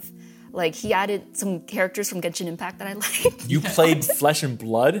of, like, he added some characters from Genshin Impact that I liked. You played Flesh and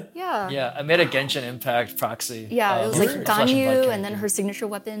Blood? Yeah. Yeah, I made a Genshin Impact proxy. Yeah, it was of like Flesh and Blood Ganyu and character. then her signature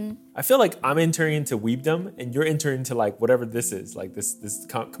weapon. I feel like I'm entering into weebdom and you're entering into like whatever this is, like this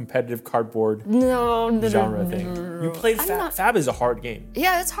competitive cardboard No. genre thing. You played Fab. not- Fab is a hard game.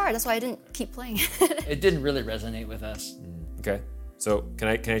 Yeah, it's hard. That's why I didn't keep playing it. It didn't really resonate with us. Okay. So can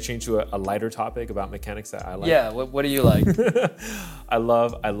I change to a lighter topic about mechanics that I like? Yeah, what do you like? I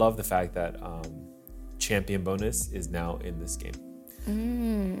love the fact that champion bonus is now in this game.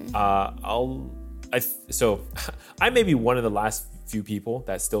 I may be one of the last few people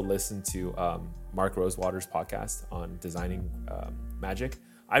that still listen to Mark Rosewater's podcast on designing Magic.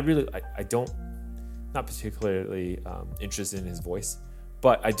 I don't not particularly interested in his voice,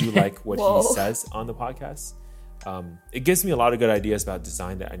 but I do like what he says on the podcast. It gives me a lot of good ideas about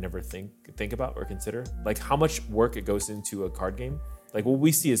design that I never think about or consider. Like how much work it goes into a card game. Like what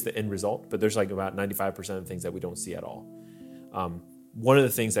we see is the end result, but there's like about 95% of things that we don't see at all. One of the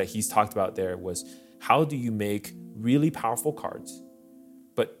things that he's talked about there was how do you make really powerful cards,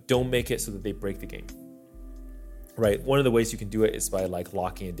 but don't make it so that they break the game. Right? One of the ways you can do it is by like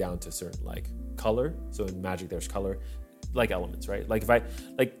locking it down to a certain like color. So in Magic, there's color, like elements, right? Like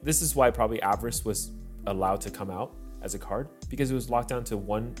this is why probably Avarice was allowed to come out as a card because it was locked down to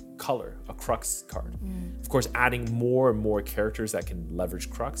one color, a Crux card. Of course, adding more and more characters that can leverage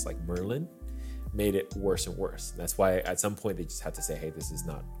Crux, like Merlin, made it worse and worse. That's why at some point they just had to say, hey, this is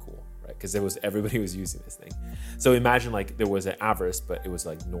not cool, right? Because everybody was using this thing. So imagine like there was an Avarice, but it was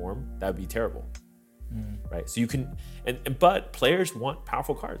like Norm. That would be terrible. right? So you can, but players want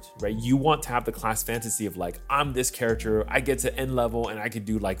powerful cards, right? You want to have the class fantasy of like, I'm this character, I get to end level and I could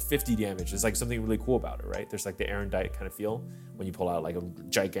do like 50 damage. There's like something really cool about it, right? There's like the erudite kind of feel when you pull out like a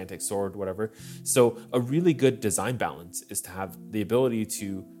gigantic sword, whatever. So a really good design balance is to have the ability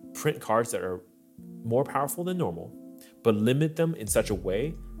to print cards that are more powerful than normal, but limit them in such a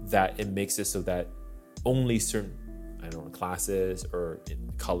way that it makes it so that only certain, I don't know, classes or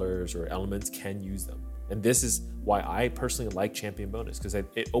colors or elements can use them. And this is why I personally like Champion Bonus, because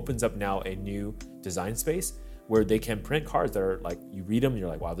it opens up now a new design space where they can print cards that are like, you read them and you're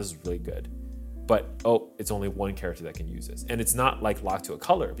like, wow, this is really good. But, it's only one character that can use this. And it's not like locked to a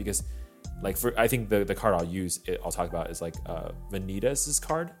color, because like I think the card I'll talk about is like Vanitas'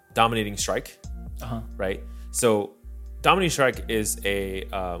 card, Dominating Strike, right? So Dominating Strike is a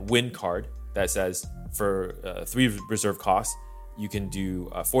win card that says for 3 reserve costs, you can do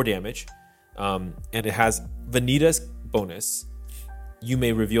 4 damage. And it has Vanitas bonus. You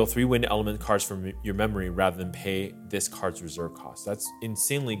may reveal 3 wind element cards from your memory rather than pay this card's reserve cost. That's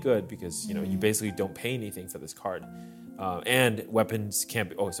insanely good because you basically don't pay anything for this card. And weapons can't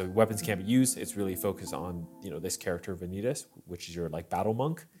be used. It's really focused on this character Vanitas, which is your like battle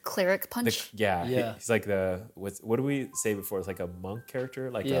monk. Cleric punch. He's like what do we say before? It's like a monk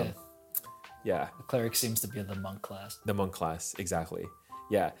character, like The cleric seems to be the monk class. The monk class, exactly.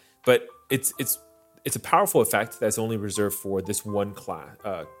 Yeah, but it's a powerful effect that's only reserved for this one class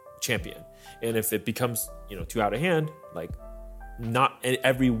champion. And if it becomes too out of hand, like not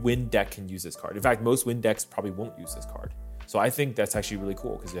every win deck can use this card. In fact, most win decks probably won't use this card. So I think that's actually really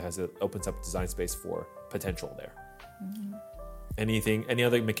cool because it opens up design space for potential there. Any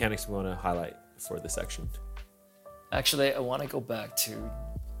other mechanics we want to highlight for this section? Actually, I want to go back to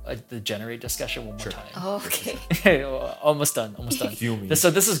the generate discussion one more time. Oh, okay. Almost done. Feel me.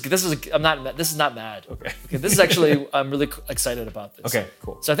 So this is not mad. Okay. This is actually I'm really excited about this. Okay,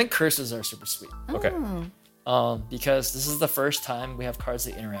 cool. So I think curses are super sweet. Okay. Because this is the first time we have cards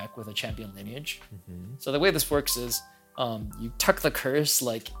that interact with a champion lineage. So the way this works is you tuck the curse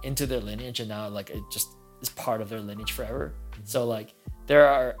like into their lineage, and now like it just is part of their lineage forever. So like there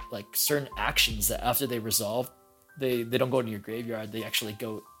are like certain actions that after they resolve, they don't go into your graveyard. They actually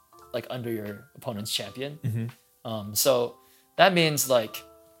go like under your opponent's champion. So that means like,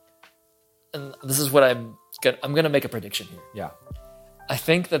 and this is what I'm gonna make a prediction here. Yeah. I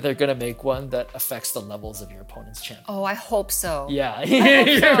think that they're gonna make one that affects the levels of your opponent's champion. Oh, I hope so. Yeah,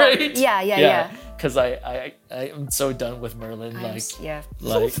 you're right. Yeah. Because I am so done with Merlin. Out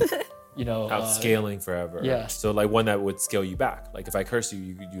scaling forever. Yeah. So like one that would scale you back. Like if I curse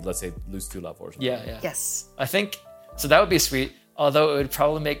you let's say lose 2 level or something. Yeah. Yes. I think so. That would be sweet. Although it would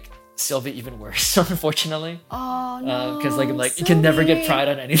probably make Sylvie even worse, unfortunately. Oh no. Because like you can never get pride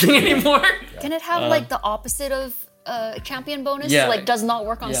on anything anymore. Can it have like the opposite of champion bonus? Like does not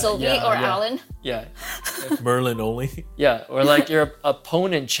work on Sylvie or Alan? Yeah. Merlin only. Yeah. Or like your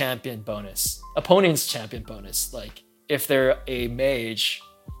opponent's champion bonus. Like if they're a mage,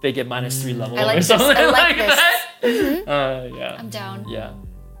 they get -3 level I like or this. something I like this. that. Yeah. I'm down. Yeah.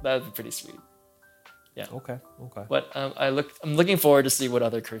 That'd be pretty sweet. Yeah. Okay. But I'm looking forward to see what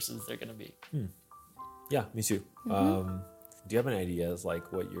other curses they're gonna be. Yeah, me too. Do you have any ideas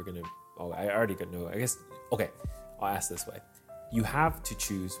like what you're gonna? Oh, I already got no. I guess. Okay, I'll ask this way: you have to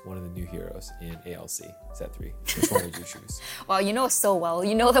choose one of the new heroes in ALC set 3. Which one would you choose? Wow, you know us so well.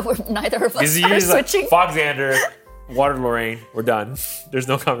 You know that we're neither of us You're are just like, switching. Foxander, Water Lorraine. We're done. There's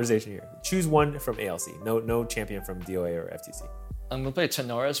no conversation here. Choose one from ALC. No champion from DOA or FTC. I'm gonna play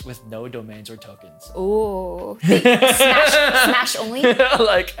Tenoris with no domains or tokens. Oh, smash only.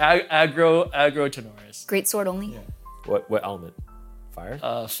 Like aggro Tenoris. Great sword only. Yeah. What element? Fire?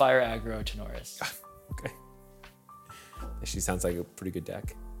 Fire aggro Tenoris. Okay. She sounds like a pretty good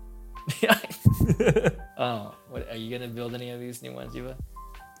deck. Yeah. What are you gonna build any of these new ones, Eva?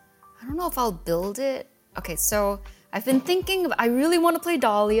 I don't know if I'll build it. Okay, so I've been thinking. I really want to play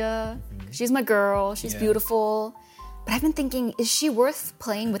Dahlia. She's my girl. She's beautiful. But I've been thinking, is she worth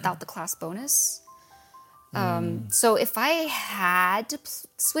playing without the class bonus? So if I had to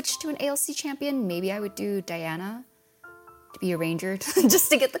switch to an ALC champion, maybe I would do Diana to be a ranger, just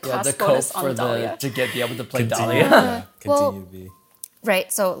to get the class bonus on Dahlia. To be able to play Continue. Dahlia. Continue to be.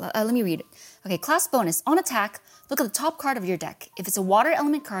 Right, so let me read it. Okay, class bonus. On attack, look at the top card of your deck. If it's a water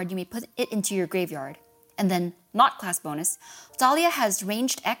element card, you may put it into your graveyard. And then, not class bonus, Dahlia has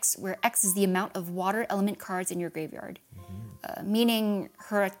ranged X, where X is the amount of water element cards in your graveyard. Meaning,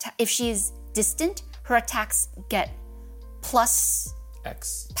 if she's distant, her attacks get plus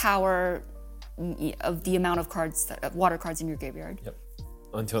X power of the amount of cards, water cards in your graveyard. Yep.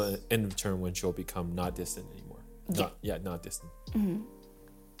 until the end of turn when she'll become not distant anymore. Not distant.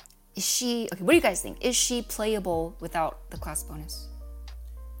 Is she okay? What do you guys think? Is she playable without the class bonus?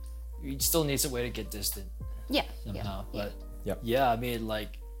 You still need a way to get distant Yeah. somehow. But Yep. yeah, I mean,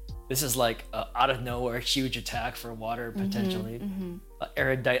 like, this is like a out of nowhere huge attack for water potentially.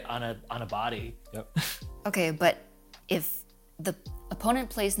 Erudite on a body. Yep. Okay, but if the opponent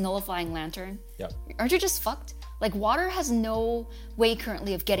plays Nullifying Lantern, Yep. aren't you just fucked? Like, water has no way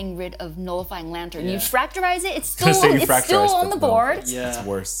currently of getting rid of Nullifying Lantern. You Yeah. fracturize it, it's Gonna still say you it's still fracturize, on the but no, board. it's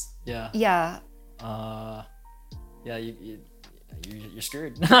worse. Yeah. Yeah. Yeah, you're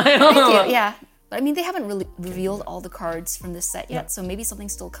screwed. Thank you. Yeah. But I mean, they haven't really revealed all the cards from this set yet, so maybe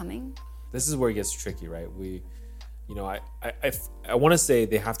something's still coming. This is where it gets tricky, right? I want to say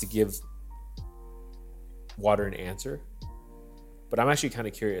they have to give water an answer, but I'm actually kind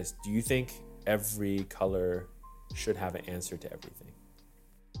of curious. Do you think every color should have an answer to everything?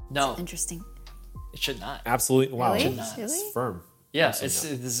 No, Interesting. it should not. Absolutely. Wow. Really? It's Really? firm. Yeah,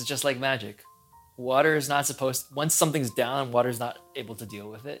 Absolutely this is just like magic. Water is not supposed. Once something's down, water's not able to deal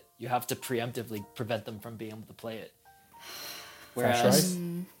with it. You have to preemptively prevent them from being able to play it. Whereas,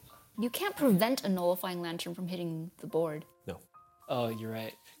 Fracturize? You can't prevent a Nullifying Lantern from hitting the board. No. oh, you're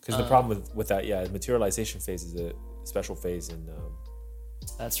right. Because the problem with that, materialization phase is a special phase in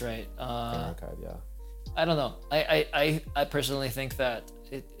That's right. Archive, yeah. I don't know. I personally think that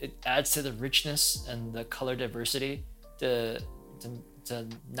it adds to the richness and the color diversity to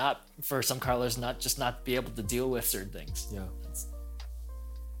not, for some colors, not be able to deal with certain things. Yeah.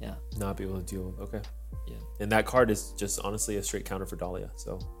 Yeah. Not be able to deal with, okay. Yeah. And that card is just honestly a straight counter for Dahlia,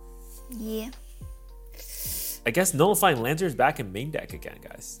 so. Yeah. I guess Nullifying Lantern's back in main deck again,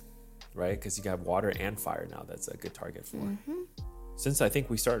 guys. Right? Because you got water and fire now. That's a good target for. Since I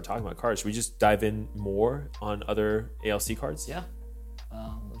think we started talking about cards, should we just dive in more on other ALC cards? Yeah.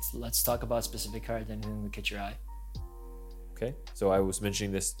 Let's talk about specific cards, anything that catch your eye. Okay. So I was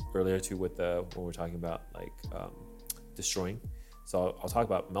mentioning this earlier too with when we're talking about like destroying. So I'll talk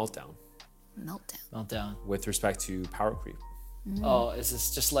about Meltdown Meltdown. with respect to power creep. Oh, is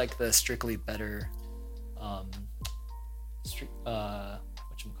this just like the strictly better,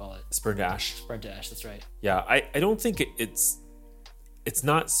 whatchamacallit? Spurn to Ash. Spurn to Ash, that's right. Yeah, I don't think it's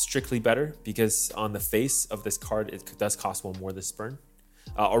not strictly better because on the face of this card, it does cost one more than Spurn.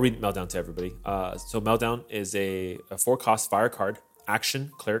 I'll read Meltdown to everybody. So Meltdown is a 4-cost fire card,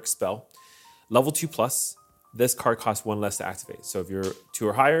 action, cleric spell, level 2+. This card costs 1 less to activate. So if you're 2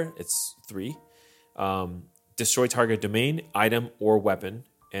 or higher, it's 3. Destroy target domain, item, or weapon,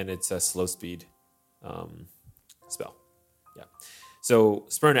 and it's a slow speed spell. Yeah. So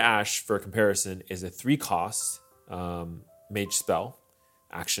Spurn to Ash, for comparison, is a 3-cost mage spell,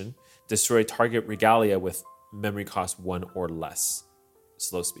 action. Destroy target regalia with memory cost 1 or less,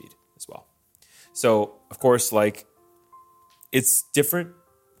 slow speed as well. So, of course, like, it's different.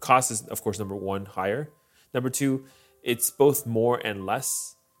 Cost is, of course, number 1, higher. Number 2, it's both more and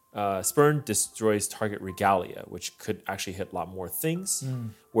less. Spurn destroys target regalia, which could actually hit a lot more things,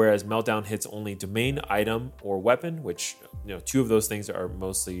 whereas Meltdown hits only domain, item, or weapon, which 2 of those things are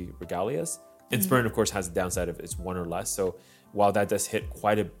mostly regalias. And Spurn, of course, has the downside of it's 1 or less. So while that does hit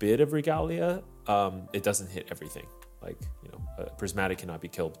quite a bit of regalia, it doesn't hit everything. Like a prismatic cannot be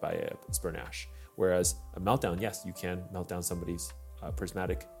killed by a Spurn Ash, whereas a Meltdown, yes, you can melt down somebody's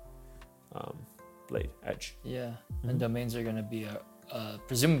prismatic blade edge. Yeah, and domains are going to be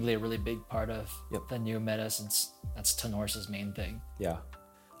presumably a really big part of the new meta, since that's Tenorsa's main thing. Yeah,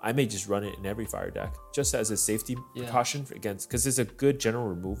 I may just run it in every fire deck just as a safety precaution against, because it's a good general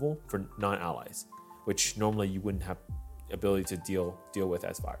removal for non-allies, which normally you wouldn't have ability to deal with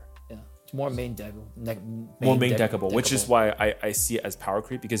as fire. Yeah, it's more main deckable, which is why I see it as power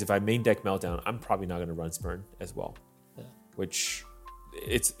creep, because if I main deck Meltdown, I'm probably not going to run Spurn as well. Yeah. Which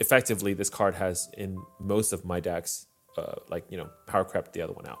it's effectively, this card has in most of my decks power crept the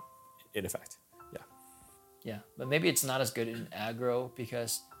other one out in effect. Yeah, but maybe it's not as good in aggro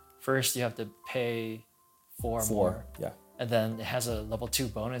because first you have to pay 4 more. Yeah. And then it has a level 2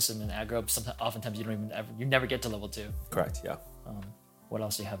 bonus, and then aggro, oftentimes you never get to level 2. Correct, yeah. What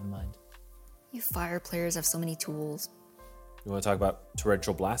else do you have in mind? You fire players have so many tools. You want to talk about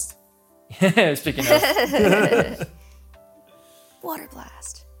Torrential Blast? Speaking of... Water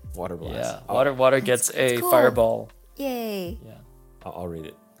Blast. Water Blast. Yeah, water gets a cool. fireball. Yay. Yeah. I'll read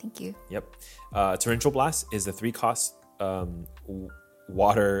it. Thank you. Yep. Torrential Blast is a 3-cost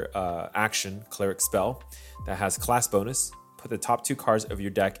water action cleric spell that has class bonus. Put the top 2 cards of your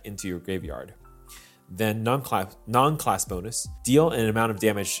deck into your graveyard. Then non-class bonus. Deal an amount of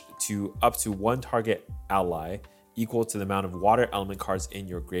damage to up to 1 target ally equal to the amount of water element cards in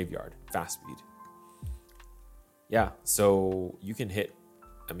your graveyard. Fast speed. Yeah, so you can hit,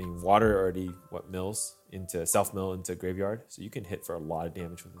 water already, self-mill into graveyard. So you can hit for a lot of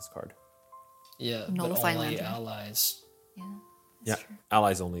damage with this card. Yeah, Nullify but only Lantern. allies. Yeah, true.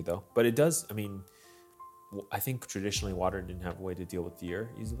 allies only though. But it does, I think traditionally water didn't have a way to deal with deer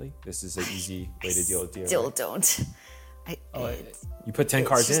easily. This is an easy way to deal with deer. Still right? don't. You put 10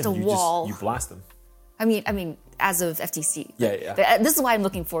 cards just in, a wall. you blast them. I mean, as of FTC. Yeah. But this is why I'm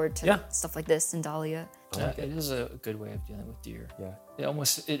looking forward to Yeah. stuff like this in Dahlia. It is a good way of dealing with deer. Yeah.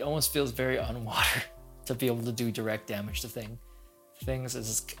 It almost feels very on water to be able to do direct damage to things.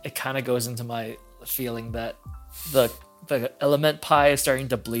 It kind of goes into my feeling that the element pie is starting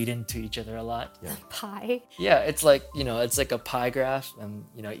to bleed into each other a lot. Yeah. Pie. Yeah, it's like a pie graph, and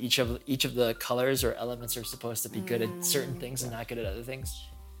each of the colors or elements are supposed to be good at certain things and not good at other things.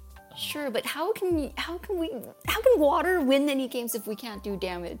 Sure, but how can water win any games if we can't do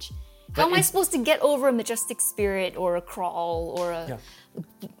damage? How am I supposed to get over a Majestic Spirit or a Crawl or a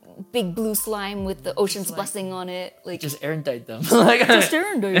big blue slime with the Ocean's Blessing on it? Like Just Erendite them. Like, just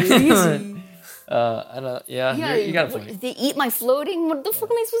Erendite, easy. I don't. Yeah, you got a point. If they eat my floating, what the fuck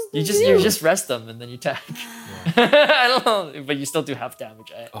am I supposed to do? You just rest them and then you tag. I don't know, but you still do half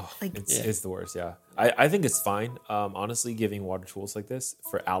damage. It's the worst, yeah. I think it's fine, honestly, giving water tools like this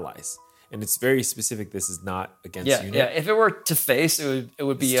for allies. And it's very specific. This is not against unit. Yeah. If it were to face, it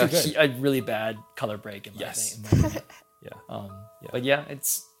would be It's a really bad color break in my opinion. Yeah. But yeah,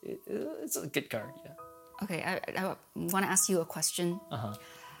 it's a good card. Yeah. Okay, I want to ask you a question. Uh-huh.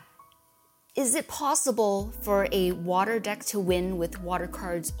 Is it possible for a water deck to win with water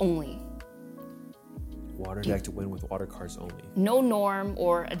cards only? Water deck to win with water cards only. No Norm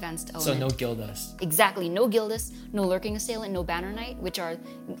or Advanced Element. So no Gildas. Exactly, no Gildas, no Lurking Assailant, no Banner Knight, which are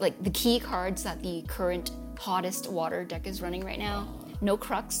like the key cards that the current hottest water deck is running right now. No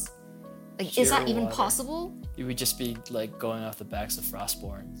Crux. Like, is that Pure even water. possible? You would just be like going off the backs of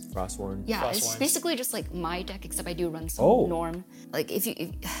Frostborn. Yeah, it's Frostborns. basically just like my deck, except I do run some Oh. Norm. Like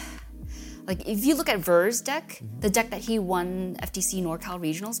if you look at Ver's deck, the deck that he won FTC NorCal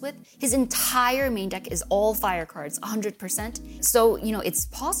Regionals with, his entire main deck is all fire cards, 100%. So, it's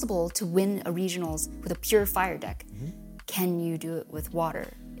possible to win a Regionals with a pure fire deck. Can you do it with water?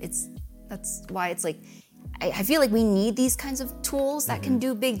 That's why it's like, I feel like we need these kinds of tools that can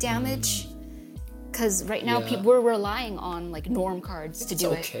do big damage. Because right now we're relying on like Norm cards to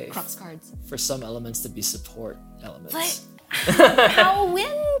do okay. it, Crux cards. For some elements to be support elements. But how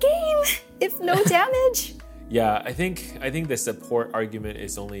win game if no damage? Yeah, I think the support argument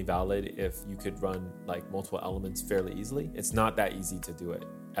is only valid if you could run like multiple elements fairly easily. It's not that easy to do it,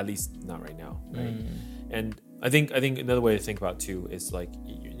 at least not right now, right? And I think another way to think about too is like,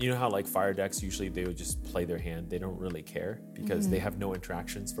 you know how like fire decks usually they would just play their hand, they don't really care because they have no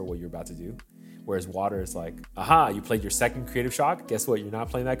interactions for what you're about to do. Whereas water is like, aha, you played your second creative shock. Guess what? You're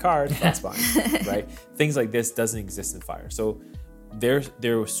not playing that card. That's fine, right? Things like this doesn't exist in fire. So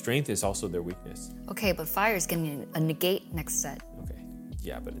their strength is also their weakness. Okay, but fire is getting a negate next set. Okay,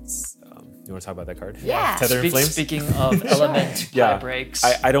 yeah, but it's. You want to talk about that card? Yeah. Tether and Flames. Speaking of element tie breaks.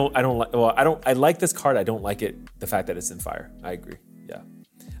 I don't like. Well, I like this card. I don't like it. The fact that it's in fire. I agree.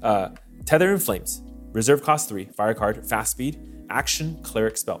 Yeah. Tether and Flames. Reserve cost 3. Fire card. Fast speed. Action.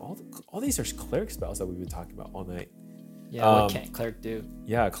 Cleric spell. All these are cleric spells that we've been talking about all night. Yeah, what can't Cleric do?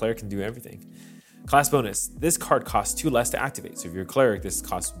 Yeah, cleric can do everything. Class bonus. This card costs 2 less to activate. So if you're a cleric, this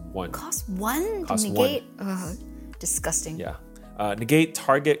costs 1. Cost 1 Cost to negate? Ugh, disgusting. Yeah. Negate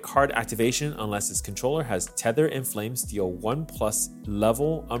target card activation unless its controller has Tether and Flames deal 1+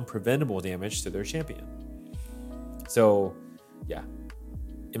 level unpreventable damage to their champion. So, yeah.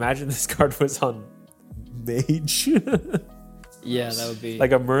 Imagine this card was on Mage. Yeah, that would be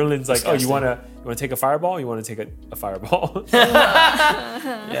like a Merlin's like, disgusting. Oh, you wanna take a fireball? You wanna take a fireball?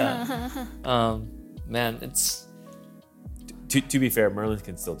 Yeah. Man, it's to be fair, Merlin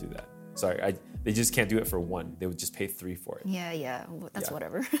can still do that. Sorry, they just can't do it for 1. They would just pay 3 for it. Yeah, that's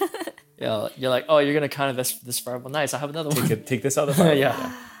whatever. yeah. You're like, oh, you're gonna counter this fireball. Nice, I have another one. Take this other fireball.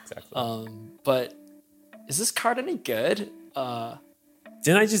 Yeah. Exactly. But is this card any good?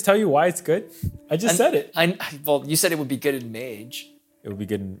 Didn't I just tell you why it's good? I just said it. Well, you said it would be good in Mage. It would be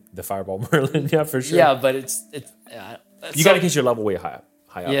good in the Fireball Merlin, yeah, for sure. Yeah, but it's you got to get your level way high up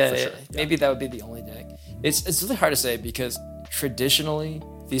for sure. Yeah. Maybe that would be the only deck. It's really hard to say because traditionally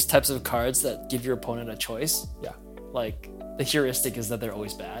these types of cards that give your opponent a choice, like the heuristic is that they're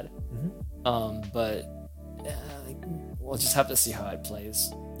always bad. But we'll just have to see how it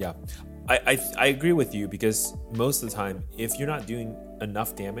plays. Yeah. I agree with you because most of the time, if you're not doing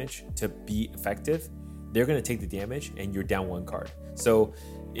enough damage to be effective, they're going to take the damage and you're down 1 card. So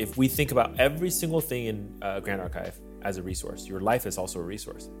if we think about every single thing in Grand Archive as a resource, your life is also a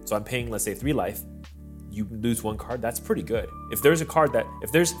resource. So I'm paying, let's say, 3 life. You lose 1 card, that's pretty good. If there's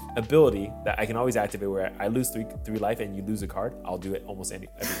there's ability that I can always activate where I lose 3 life and you lose a card, I'll do it almost every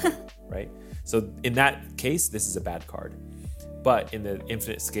time, right? So in that case, this is a bad card. But in the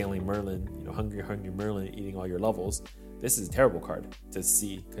infinite scaling Merlin, hungry Merlin eating all your levels, this is a terrible card to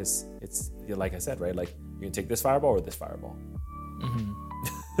see because it's, like I said, right? Like you can take this fireball or this fireball.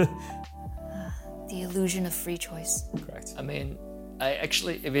 The illusion of free choice. Correct. I mean,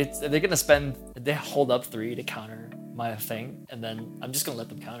 if they're gonna they hold up 3 to counter my thing, and then I'm just gonna let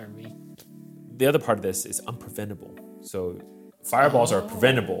them counter me. The other part of this is unpreventable. So fireballs are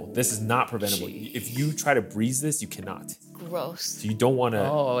preventable. This is not preventable. If you try to breeze this, you cannot. Gross. So you don't want to.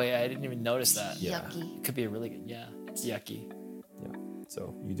 Oh yeah, I didn't even notice that. Yeah. Yucky. It could be a really good. Yeah, it's yucky. Yeah.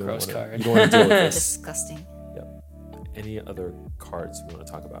 So you don't Gross want card. to. You don't want to deal with this. Disgusting. Yep. Any other cards we want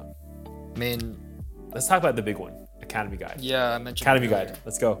to talk about? I mean, let's talk about the big one, Academy Guide. Yeah, I mentioned Academy earlier. Guide.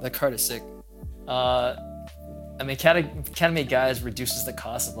 Let's go. That card is sick. I mean, Academy Guides reduces the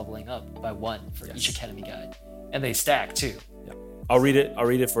cost of leveling up by 1 for each Academy Guide, and they stack too. Yep. I'll read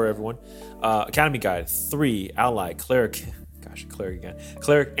it for everyone. Academy Guide 3 Ally Cleric. Gosh, Cleric again.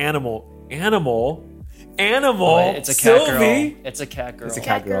 Cleric Animal. Oh, it's a cat Sylvie. girl. It's a cat girl. It's a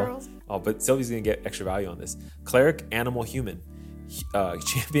cat girl. girls. Oh, but Sylvie's gonna get extra value on this. Cleric, Animal, Human.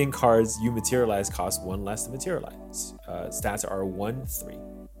 Champion cards you materialize cost 1 less to materialize. Stats are 1/3.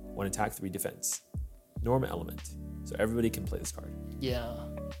 1 attack, 3 defense. Norm element. So everybody can play this card. Yeah.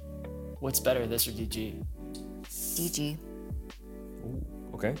 What's better, this or DG? DG. Ooh,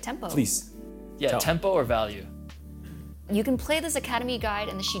 okay. Tempo. Please. Yeah, Tell. tempo or value? You can play this Academy Guide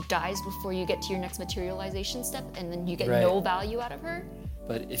and then she dies before you get to your next materialization step and then you get Right. no value out of her.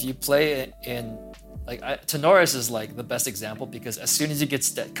 But if you play it in, Tenoris is like the best example because as soon as he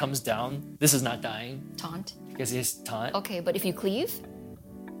comes down, this is not dying Taunt. because he has taunt. Okay, but if you cleave,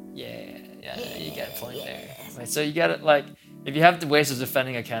 Yeah, you get a point there. Right, so you got it if you have the ways of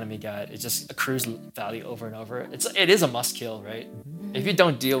defending Academy Guide, it just accrues value over and over. It is a must kill, right? Mm-hmm. If you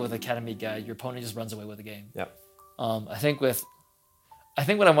don't deal with Academy Guide, your opponent just runs away with the game. Yep. I think what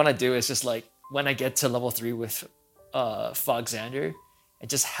I want to do is just when I get to level 3 with Fogxander, and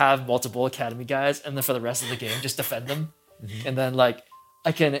just have multiple Academy Guides, and then for the rest of the game just defend them, and then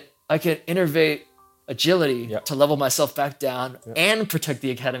I can innervate agility to level myself back down and protect the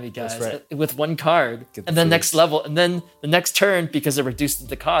Academy Guys with 1 card, and then next level, and then the next turn, because it reduced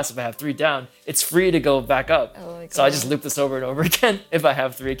the cost if I have 3 down, it's free to go back up. Oh my so I God. just loop this over and over again if I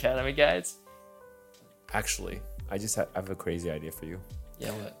have 3 Academy Guides. Actually, I have a crazy idea for you.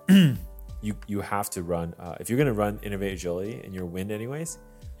 Yeah, what? You have to run if you're gonna run Innovate Agility and you're wind anyways,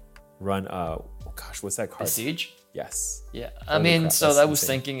 run what's that card? The Siege? Yes. Yeah, Holy I mean, crap, so that's I was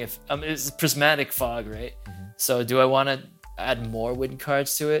insane. thinking if it's prismatic fog, right? So do I want to add more wind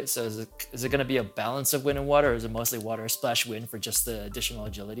cards to it? So is it going to be a balance of wind and water, or is it mostly water splash wind for just the additional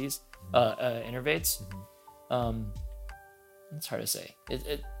agilities, innervates? It's hard to say.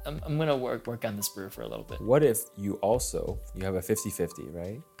 I'm going to work on this brew for a little bit. What if you have a 50-50,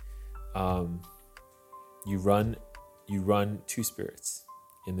 right? You run 2 spirits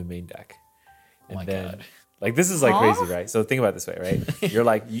in the main deck, and my then God. This is crazy, right? So think about it this way, right? You're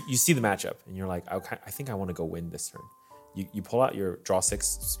you see the matchup, and you're like, okay, I think I want to go win this turn. You pull out your draw 6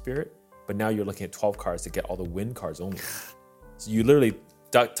 spirit, but now you're looking at 12 cards to get all the win cards only. So you literally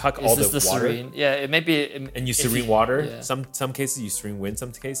tuck all Is the this water. serene? Yeah, it may be. And you serene water. Yeah. Some cases you serene wind.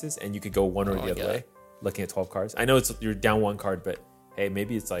 Some cases, and you could go one or Oh my the other God. way. Looking at 12 cards. I know you're down 1 card, but hey,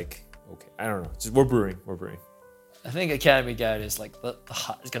 maybe it's okay. I don't know. Just we're brewing. I think Academy Guide is the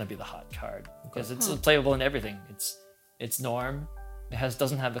hot is going to be the hot card because it's playable in everything. It's norm. It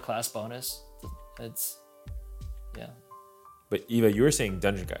doesn't have the class bonus. It's But Eva, you were saying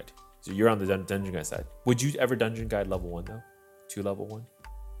Dungeon Guide, so you're on the Dungeon Guide side. Would you ever Dungeon Guide level 1 though? 2 level 1?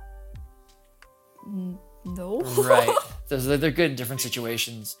 no. right. They're good in different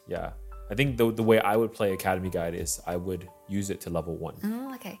situations. Yeah. I think the way I would play Academy Guide is I would use it to level 1.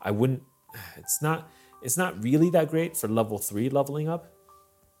 Oh, okay. I wouldn't. It's not really that great for level 3 leveling up,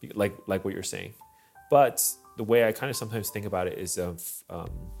 like what you're saying. But the way I kind of sometimes think about it is if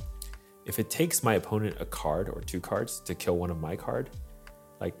it takes my opponent a card or 2 cards to kill one of my card,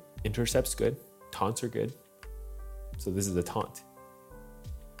 intercept's good, taunts are good. So this is a taunt,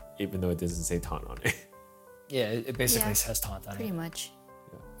 even though it doesn't say taunt on it. Yeah, it basically Yeah, has taunt on Pretty it. much.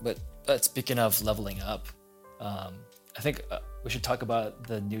 But speaking of leveling up, I think we should talk about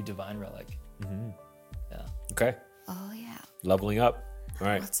the new Divine Relic. Mm-hmm. Yeah. Okay, Oh yeah. leveling up. All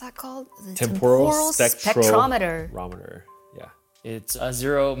right. What's that called? The Temporal spectrometer. Spectrometer. Yeah. It's a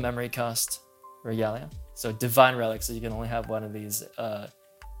 0 memory cost regalia. So divine relic. So you can only have one of these.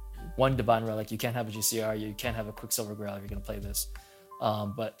 One divine relic. You can't have a GCR. You can't have a Quicksilver Grail if you're gonna play this.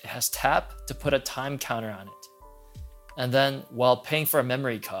 But it has tap to put a time counter on it. And then while paying for a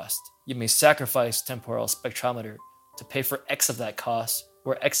memory cost, you may sacrifice temporal spectrometer to pay for X of that cost,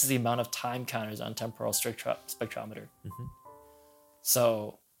 where X is the amount of time counters on temporal spectrometer. Mm-hmm.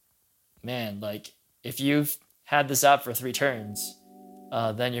 So, man, like if you've had this out for 3 turns,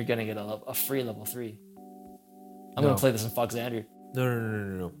 then you're gonna get a free level 3. I'm gonna play this in Foxander.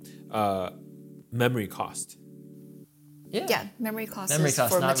 No. Memory cost. Yeah, memory cost Memory is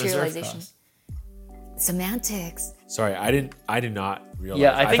cost, for not reserve materialization. cost. Semantics. Sorry, I did not realize.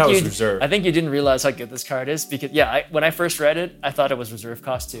 Yeah, I thought it was reserved. I think you didn't realize how good this card is because when I first read it, I thought it was reserve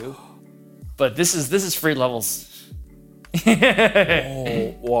cost too. But this is free levels.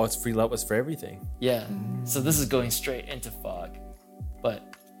 Oh, well, it's free levels for everything. Yeah. So this is going straight into Fog.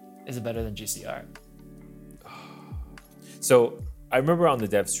 But is it better than GCR? So I remember on the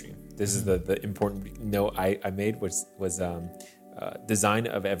dev stream, this is the important note I made was design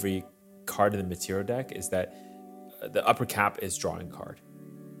of every card in the material deck is that the upper cap is drawing card.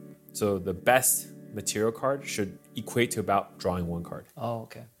 So the best material card should equate to about drawing 1 card. Oh,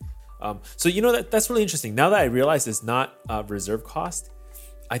 okay. So that's really interesting. Now that I realize it's not reserve cost,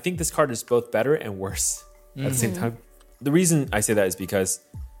 I think this card is both better and worse at the same time. The reason I say that is because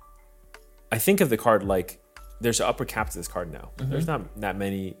I think of the card like there's an upper cap to this card now. There's not that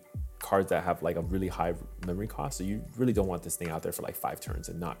many cards that have like a really high memory cost, so you really don't want this thing out there for like 5 turns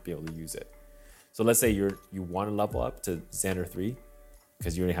and not be able to use it. So let's say you want to level up to Xander 3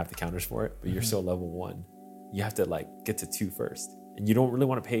 because you already have the counters for it, but you're still level 1. You have to like get to 2 first, and you don't really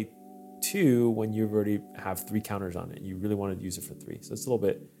want to pay 2 when you already have 3 counters on it. You really want to use it for 3, so it's a little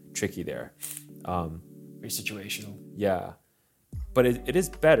bit tricky there. Very situational. Yeah, but it is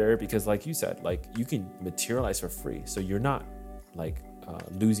better because, like you said, like you can materialize for free, so you're not like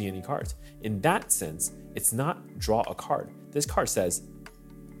losing any cards. In that sense, it's not draw a card. This card says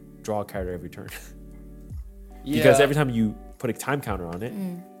draw a card every turn. Because every time you put a time counter on it,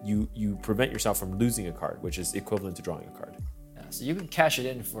 you prevent yourself from losing a card, which is equivalent to drawing a card. Yeah, so you can cash it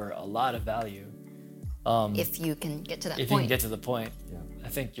in for a lot of value. If you can get to that If point. you can get to the point. Yeah. I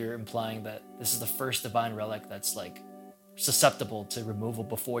think you're implying that this is the first divine relic that's like susceptible to removal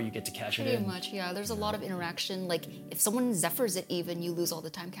before you get to cash it Pretty in. much, yeah. There's a lot of interaction. Like, if someone Zephyrs it even, you lose all the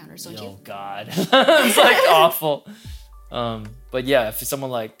time counters, don't Oh you? God, it's like awful. But yeah, if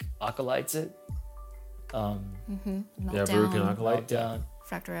someone like Acolytes it, Meltdown, Verucan Acolyte. down,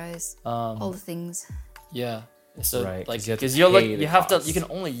 Fractorize, all the things. yeah. So Right, like 'cause you have to because you're pay like the you have cost. to you can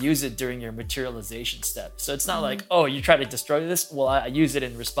only use it during your materialization step. So it's not like, oh, you try to destroy this, well I use it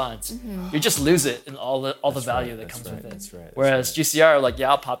in response. You just lose it and all the value that comes with it. That's right. Whereas GCR, like, yeah,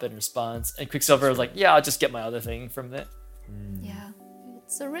 I'll pop it in response, and Quicksilver is like, yeah, I'll just get my other thing from it. Yeah,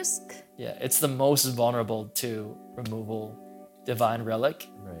 it's a risk. Yeah, it's the most vulnerable to removal divine relic,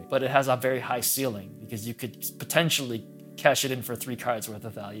 Right. but it has a very high ceiling because you could potentially cash it in for 3 cards worth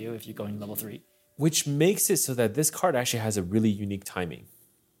of value if you're going level 3. Which makes it so that this card actually has a really unique timing.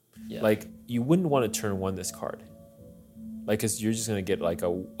 Yeah. Like, you wouldn't want to turn 1 this card. Like, because you're just going to get like a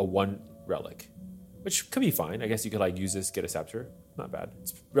 1 relic, which could be fine. I guess you could like use this, get a scepter. Not bad.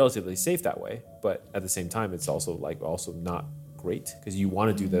 It's relatively safe that way, but at the same time, it's also not great because you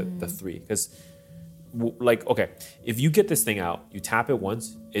want to do the 3. Because, like, okay, if you get this thing out, you tap it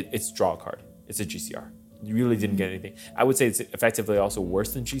once, it's draw a card. It's a GCR. You really didn't get anything. I would say it's effectively also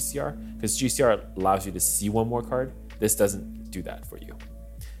worse than GCR because GCR allows you to see 1 more card. This doesn't do that for you.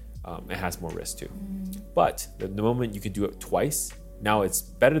 It has more risk too. But the moment you can do it twice, now it's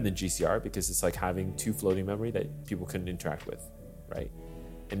better than GCR because it's like having 2 floating memory that people can interact with, right?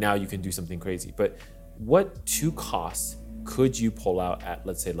 And now you can do something crazy. But what 2 costs could you pull out at,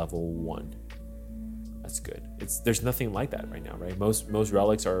 let's say, level 1? That's good. There's nothing like that right now, right? Most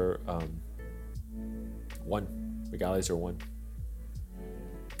relics are 1. Regalias are 1.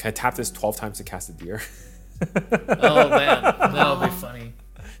 Can I tap this 12 times to cast a deer? Oh man, that would be funny.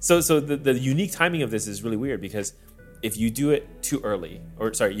 So the unique timing of this is really weird because if you do it too early,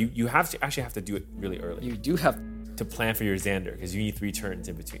 or sorry, you have to do it really early You do have, to plan for your Xander because you need 3 turns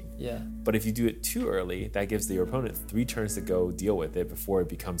in between. yeah. But if you do it too early, that gives your opponent 3 turns to go deal with it before it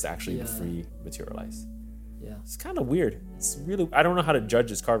becomes actually the Yeah. free materialize. Yeah. It's kind of weird. It's really, I don't know how to judge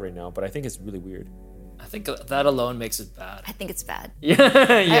this card right now, but I think it's really weird. I think that alone makes it bad. I think it's bad. Yeah.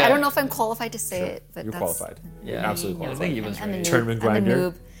 I don't know if I'm qualified to say it, but You're that's qualified. You're Yeah. absolutely I qualified. think he was I'm a right. noob. Tournament I'm a grinder.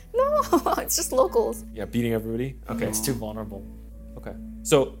 noob. No, it's just locals. Yeah, beating everybody. Okay. It's too vulnerable. Okay.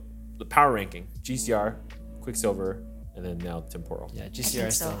 So the power ranking: GCR, Quicksilver, and then now Temporal. Yeah, GCR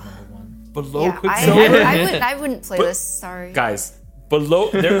is still so. number one. Below Yeah, Quicksilver, I wouldn't play this. Sorry. guys.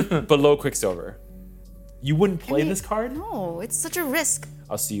 They're below Quicksilver. You wouldn't play this card? No, it's such a risk.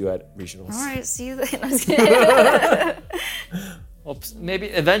 I'll see you at regionals. All right, see you then. Well, maybe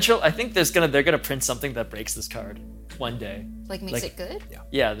eventually. I think they're gonna print something that breaks this card one day. Like makes it good.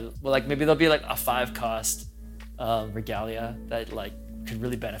 Yeah, well, like maybe there'll be like a 5-cost regalia that like could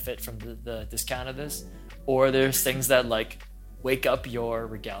really benefit from the discount of this, or there's things that like wake up your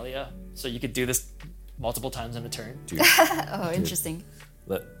regalia, so you could do this multiple times in a turn. Dude, Oh, interesting.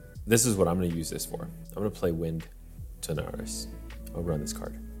 this is what I'm going to use this for. I'm going to play Wind Tenaris. I'll run this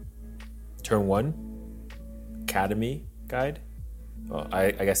card. Turn 1, Academy Guide. Well,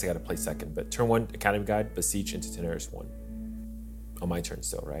 I guess I got to play second, but turn 1, Academy Guide, Besiege into Tenaris 1. On my turn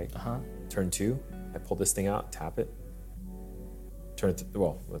still, right? Turn 2, I pull this thing out, tap it.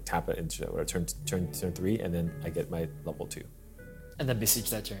 Tap it into whatever. Turn 3, and then I get my level 2. And then besiege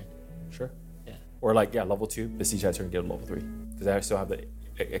that turn. Sure. Yeah. Or level 2, Besiege that turn, get a level 3. Because I still have the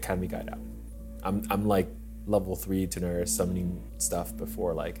Academy Guide out. I'm like level 3 Tenaris summoning stuff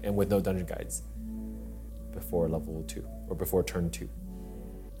before and with no dungeon guides. Before level 2 or before turn 2.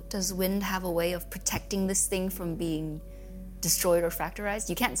 Does Wind have a way of protecting this thing from being destroyed or fracturized?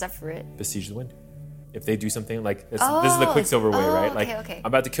 You can't Zephyr it. Besiege the Wind. If they do something this is the Quicksilver way, right? Okay. I'm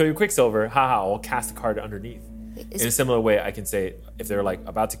about to kill your Quicksilver, haha, I'll cast a card underneath. In a similar way, I can say, if they're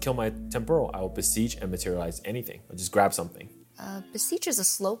about to kill my Temporal, I will Besiege and materialize anything. I'll just grab something. Besiege is a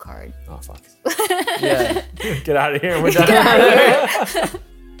slow card. Oh, fuck. Yeah. Get out of here. We're done.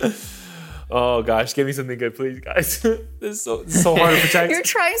 Oh, gosh. Give me something good, please, guys. This is so hard to protect. You're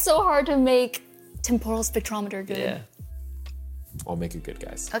trying so hard to make Temporal Spectrometer good. Yeah. I'll make it good,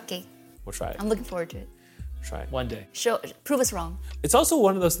 guys. Okay. We'll try it. I'm looking forward to it. Try it. One day. Prove us wrong. It's also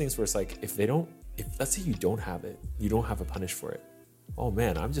one of those things where it's if let's say you don't have it, you don't have a punish for it. Oh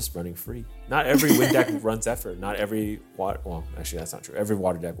man, I'm just running free. Not every Wind deck runs Zephyr. Not every well, actually that's not true. Every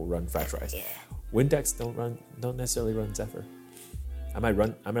water deck will run Fracturize. Yeah. Wind decks don't necessarily run Zephyr. I might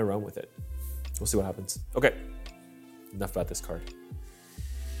run with it. We'll see what happens. Okay. Enough about this card.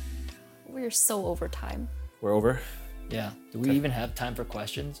 We're so over time. We're over. Yeah. Do we even have time for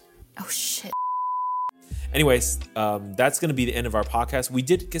questions? Oh shit. Anyways, that's going to be the end of our podcast. We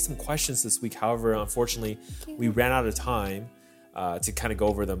did get some questions this week. However, unfortunately, we ran out of time to kind of go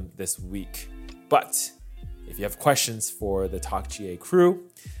over them this week. But if you have questions for the TalkGA crew,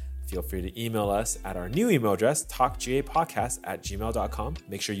 feel free to email us at our new email address, talkgapodcast@gmail.com.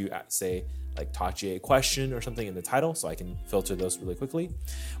 Make sure you say TalkGA question or something in the title so I can filter those really quickly.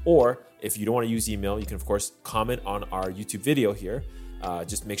 Or if you don't want to use email, you can, of course, comment on our YouTube video here.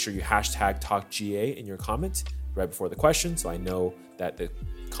 Just make sure you hashtag TalkGA in your comment right before the question so I know that the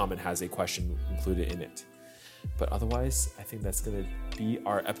comment has a question included in it. But otherwise, I think that's going to be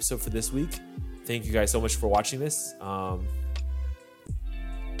our episode for this week. Thank you guys so much for watching this.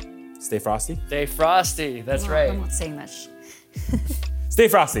 Stay frosty. Stay frosty. That's right. I'm not saying much. Stay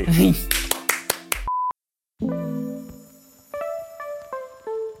frosty.